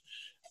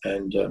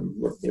and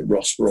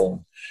Ross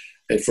Brawn,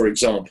 for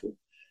example.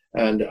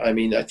 And I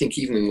mean, I think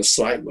even in the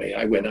slight way,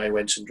 I went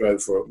and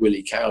drove for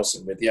Willie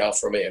Cowson with the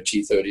Alfa Romeo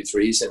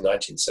T33s in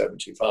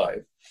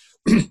 1975.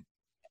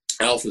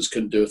 Alfas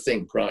couldn't do a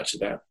thing prior to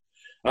that.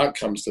 Out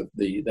comes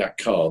that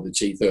car, the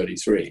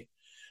T33,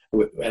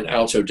 and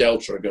Alto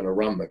Delta are going to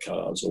run the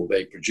cars, or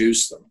they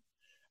produce them.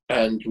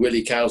 And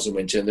Willie Cowson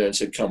went in there and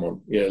said, come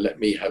on, let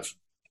me have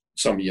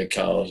some of your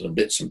cars and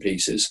bits and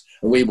pieces.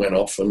 And we went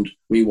off and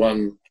we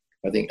won,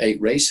 I think, 8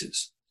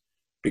 races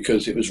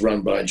because it was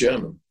run by a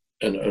German.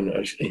 And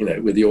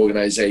with the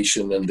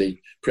organization and the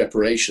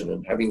preparation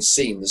and having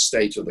seen the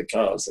state of the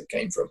cars that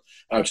came from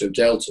Auto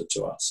Delta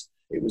to us,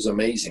 it was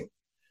amazing.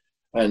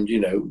 And,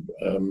 I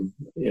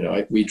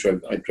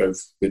drove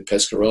with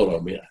Pescarolo,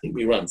 and I think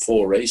we ran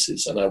 4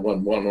 races, and I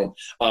won one on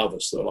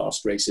Arvas, the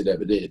last race it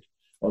ever did,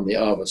 on the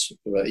Arvas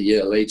a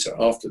year later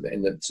after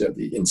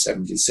in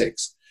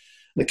 76.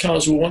 The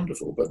cars were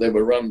wonderful, but they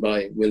were run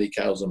by Willie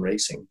Cowson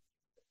Racing.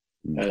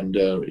 And,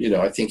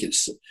 I think it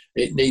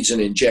needs an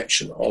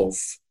injection of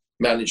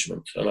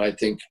management. And I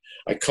think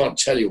I can't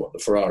tell you what the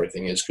Ferrari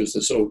thing is because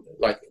there's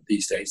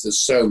these days, there's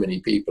so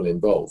many people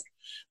involved.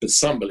 But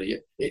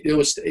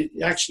it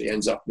actually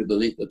ends up with the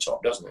elite at the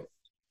top, doesn't it?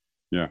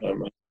 Yeah.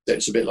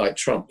 It's a bit like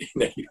Trump.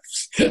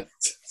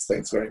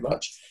 Thanks very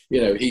much.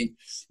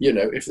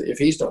 If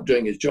he's not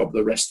doing his job,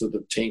 the rest of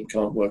the team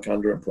can't work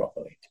under him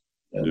properly.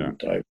 And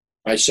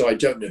so I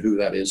don't know who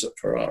that is at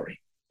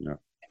Ferrari. Yeah.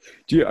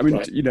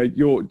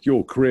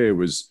 Your career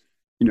was,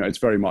 it's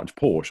very much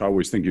Porsche. I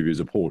always think of you as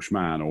a Porsche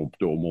man, or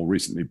more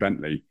recently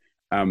Bentley.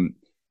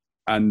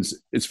 And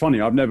it's funny,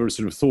 I've never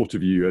sort of thought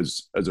of you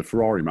as a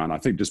Ferrari man. I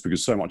think just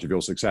because so much of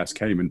your success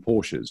came in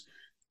Porsches.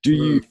 Do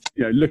you,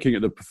 looking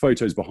at the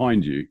photos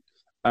behind you,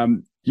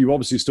 you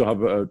obviously still have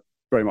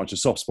very much a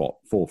soft spot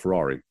for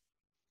Ferrari.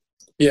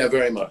 Yeah,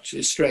 very much.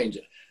 It's strange.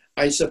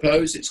 I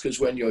suppose it's because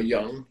when you're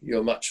young,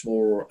 you're much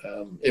more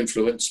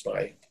influenced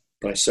by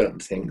certain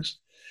things.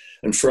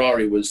 And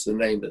Ferrari was the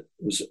name that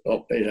was,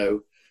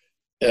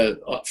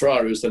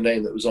 Ferrari was the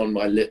name that was on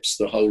my lips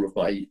the whole of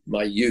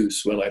my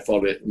youth when I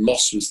followed it.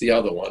 Moss was the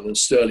other one, and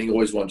Sterling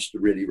always wanted to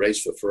really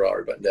race for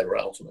Ferrari, but never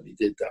ultimately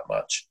did that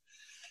much.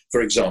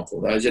 For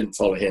example, now I didn't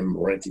follow him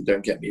or anything,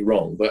 don't get me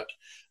wrong, but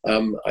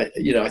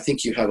I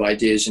think you have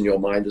ideas in your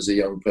mind as a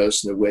young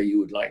person of where you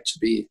would like to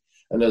be.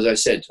 And as I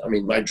said, I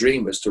mean, my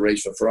dream was to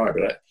race for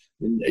Ferrari, but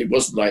it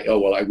wasn't like, oh,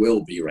 well, I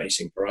will be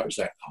racing Ferrari. It was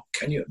like, oh,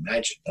 can you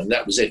imagine? And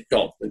that was it,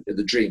 gone.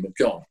 The dream had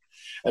gone.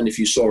 And if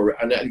you saw,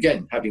 and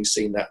again, having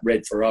seen that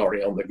red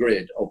Ferrari on the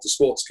grid of the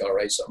sports car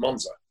race at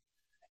Monza,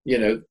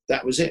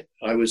 that was it.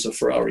 I was a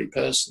Ferrari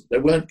person.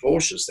 There weren't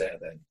Porsches there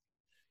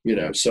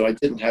then, so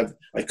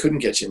I couldn't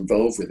get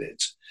involved with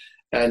it.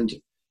 And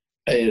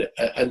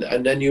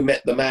then you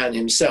met the man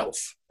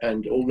himself.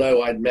 And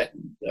although I'd met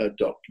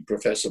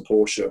Professor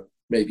Porsche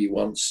maybe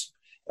once,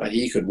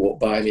 he could walk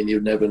by me and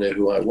you'd never know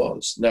who I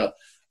was. Now,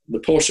 the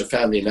Porsche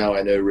family now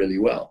I know really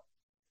well.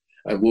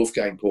 And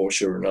Wolfgang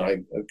Porsche and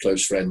I are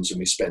close friends, and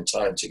we spend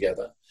time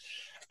together.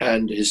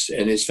 And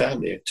his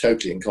family are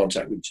totally in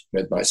contact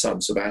with my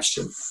son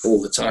Sebastian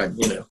all the time,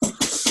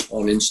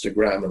 on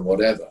Instagram and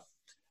whatever.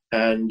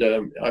 And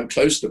I'm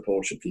close to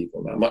Porsche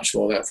people now, much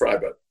more than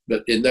Ferrari.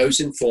 But in those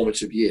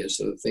informative years,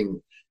 the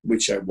thing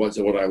which I was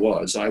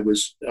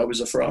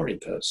a Ferrari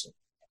person.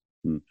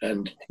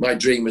 And my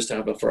dream was to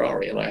have a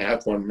Ferrari, and I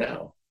have one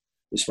now.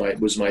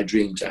 It was my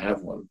dream to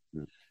have one.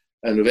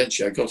 And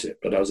eventually I got it,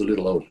 but I was a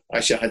little old.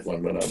 Actually, I had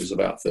one when I was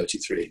about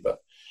 33, but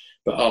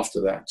after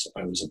that,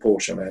 I was a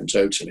Porsche man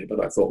totally.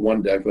 But I thought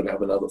one day I could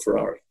have another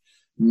Ferrari.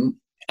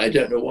 I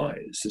don't know why.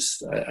 It's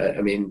just,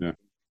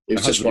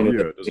 it's just one of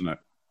the, doesn't it?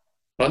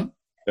 Fun?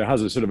 It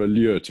has a sort of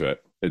allure to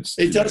it.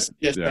 It does.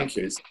 Yes, thank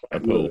you. It's a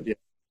word,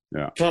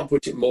 yeah. Can't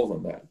put it more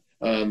than that.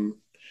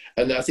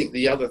 And I think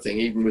the other thing,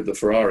 even with the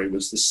Ferrari,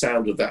 was the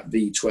sound of that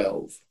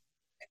V12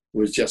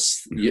 was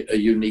just a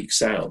unique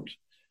sound.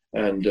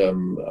 And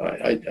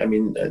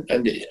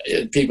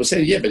people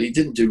say, yeah, but he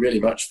didn't do really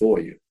much for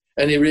you.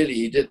 And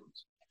he didn't.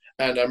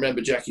 And I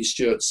remember Jackie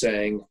Stewart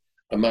saying,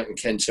 among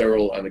Ken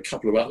Tyrrell and a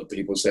couple of other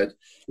people said,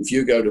 if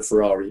you go to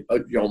Ferrari,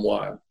 John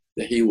Wyer,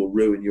 that he will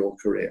ruin your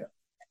career.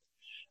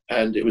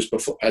 And it was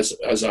before, as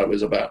I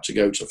was about to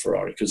go to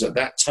Ferrari, because at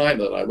that time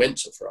that I went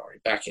to Ferrari,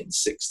 back in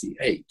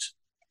 '68,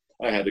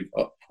 I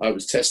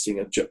was testing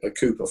a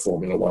Cooper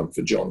Formula One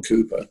for John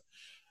Cooper.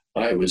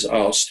 I was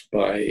asked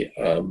by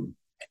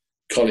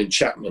Colin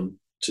Chapman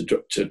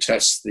to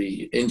test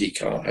the Indy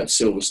car at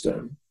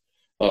Silverstone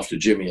after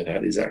Jimmy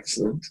had his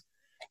accident.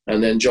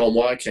 And then John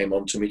Wyer came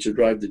on to me to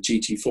drive the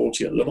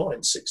GT40 at Le Mans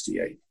in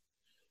 '68.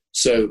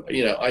 So,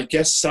 I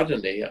guess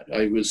suddenly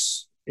I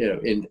was,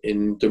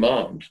 in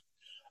demand,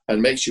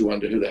 and makes you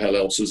wonder who the hell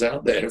else was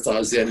out there if I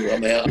was the only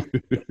one there.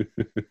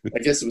 I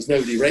guess there was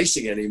nobody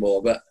racing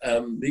anymore, but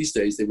these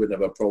days they wouldn't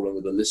have a problem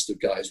with a list of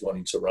guys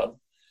wanting to run.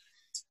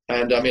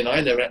 And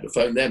I never had to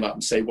phone them up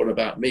and say, what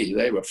about me?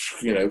 They were,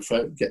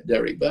 get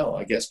Derek Bell,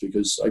 I guess,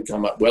 because I'd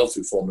come up well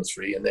through Formula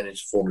 3 and then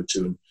into Formula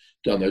 2 and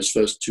done those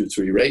first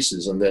 2-3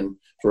 races. And then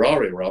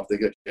Ferrari were after.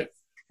 They go,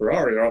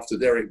 Ferrari are after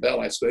Derek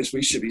Bell, I suppose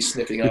we should be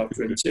sniffing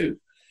after him too.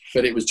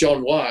 But it was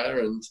John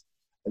Wyer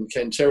and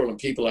Ken Tyrrell and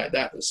people like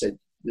that said,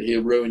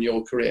 he'll ruin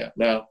your career.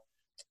 Now,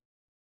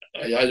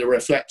 I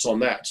reflect on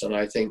that and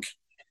I think,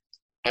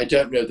 I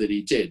don't know that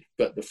he did,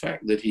 but the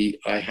fact that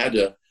I had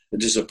a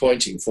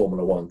disappointing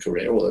Formula One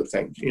career, although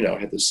I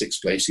had the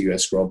 6th place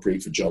US Grand Prix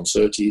for John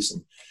Surtees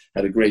and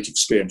had a great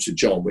experience with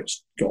John,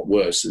 which got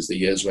worse as the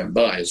years went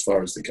by as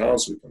far as the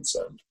cars were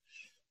concerned.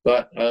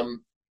 But,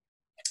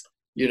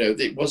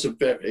 it was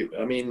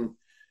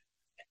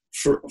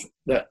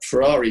that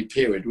Ferrari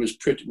period was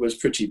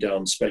pretty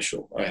darn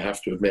special, I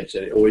have to admit,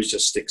 and it always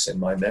just sticks in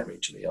my memory,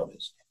 to be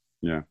honest.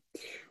 Yeah.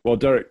 Well,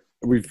 Derek,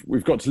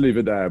 we've got to leave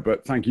it there,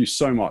 but thank you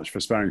so much for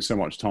sparing so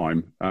much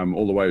time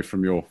all the way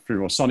from your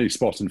sunny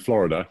spot in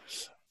Florida.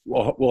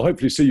 We'll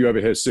hopefully see you over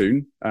here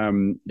soon.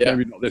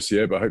 Maybe not this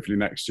year, but hopefully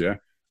next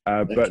year.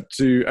 But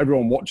to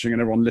everyone watching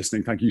and everyone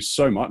listening, thank you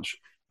so much.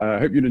 I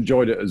hope you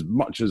enjoyed it as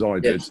much as I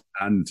did,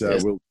 and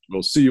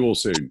we'll see you all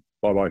soon.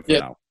 Bye-bye for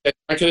now.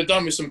 I could have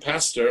done with some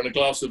pasta and a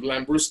glass of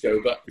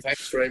Lambrusco, but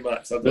thanks very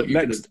much. I thought you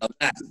could have done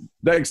that.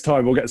 Next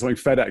time we'll get something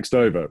FedExed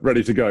over,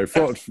 ready to go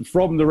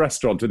from the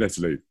restaurant in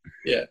Italy.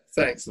 Yeah,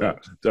 thanks.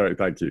 Derek,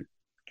 thank you.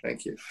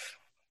 Thank you.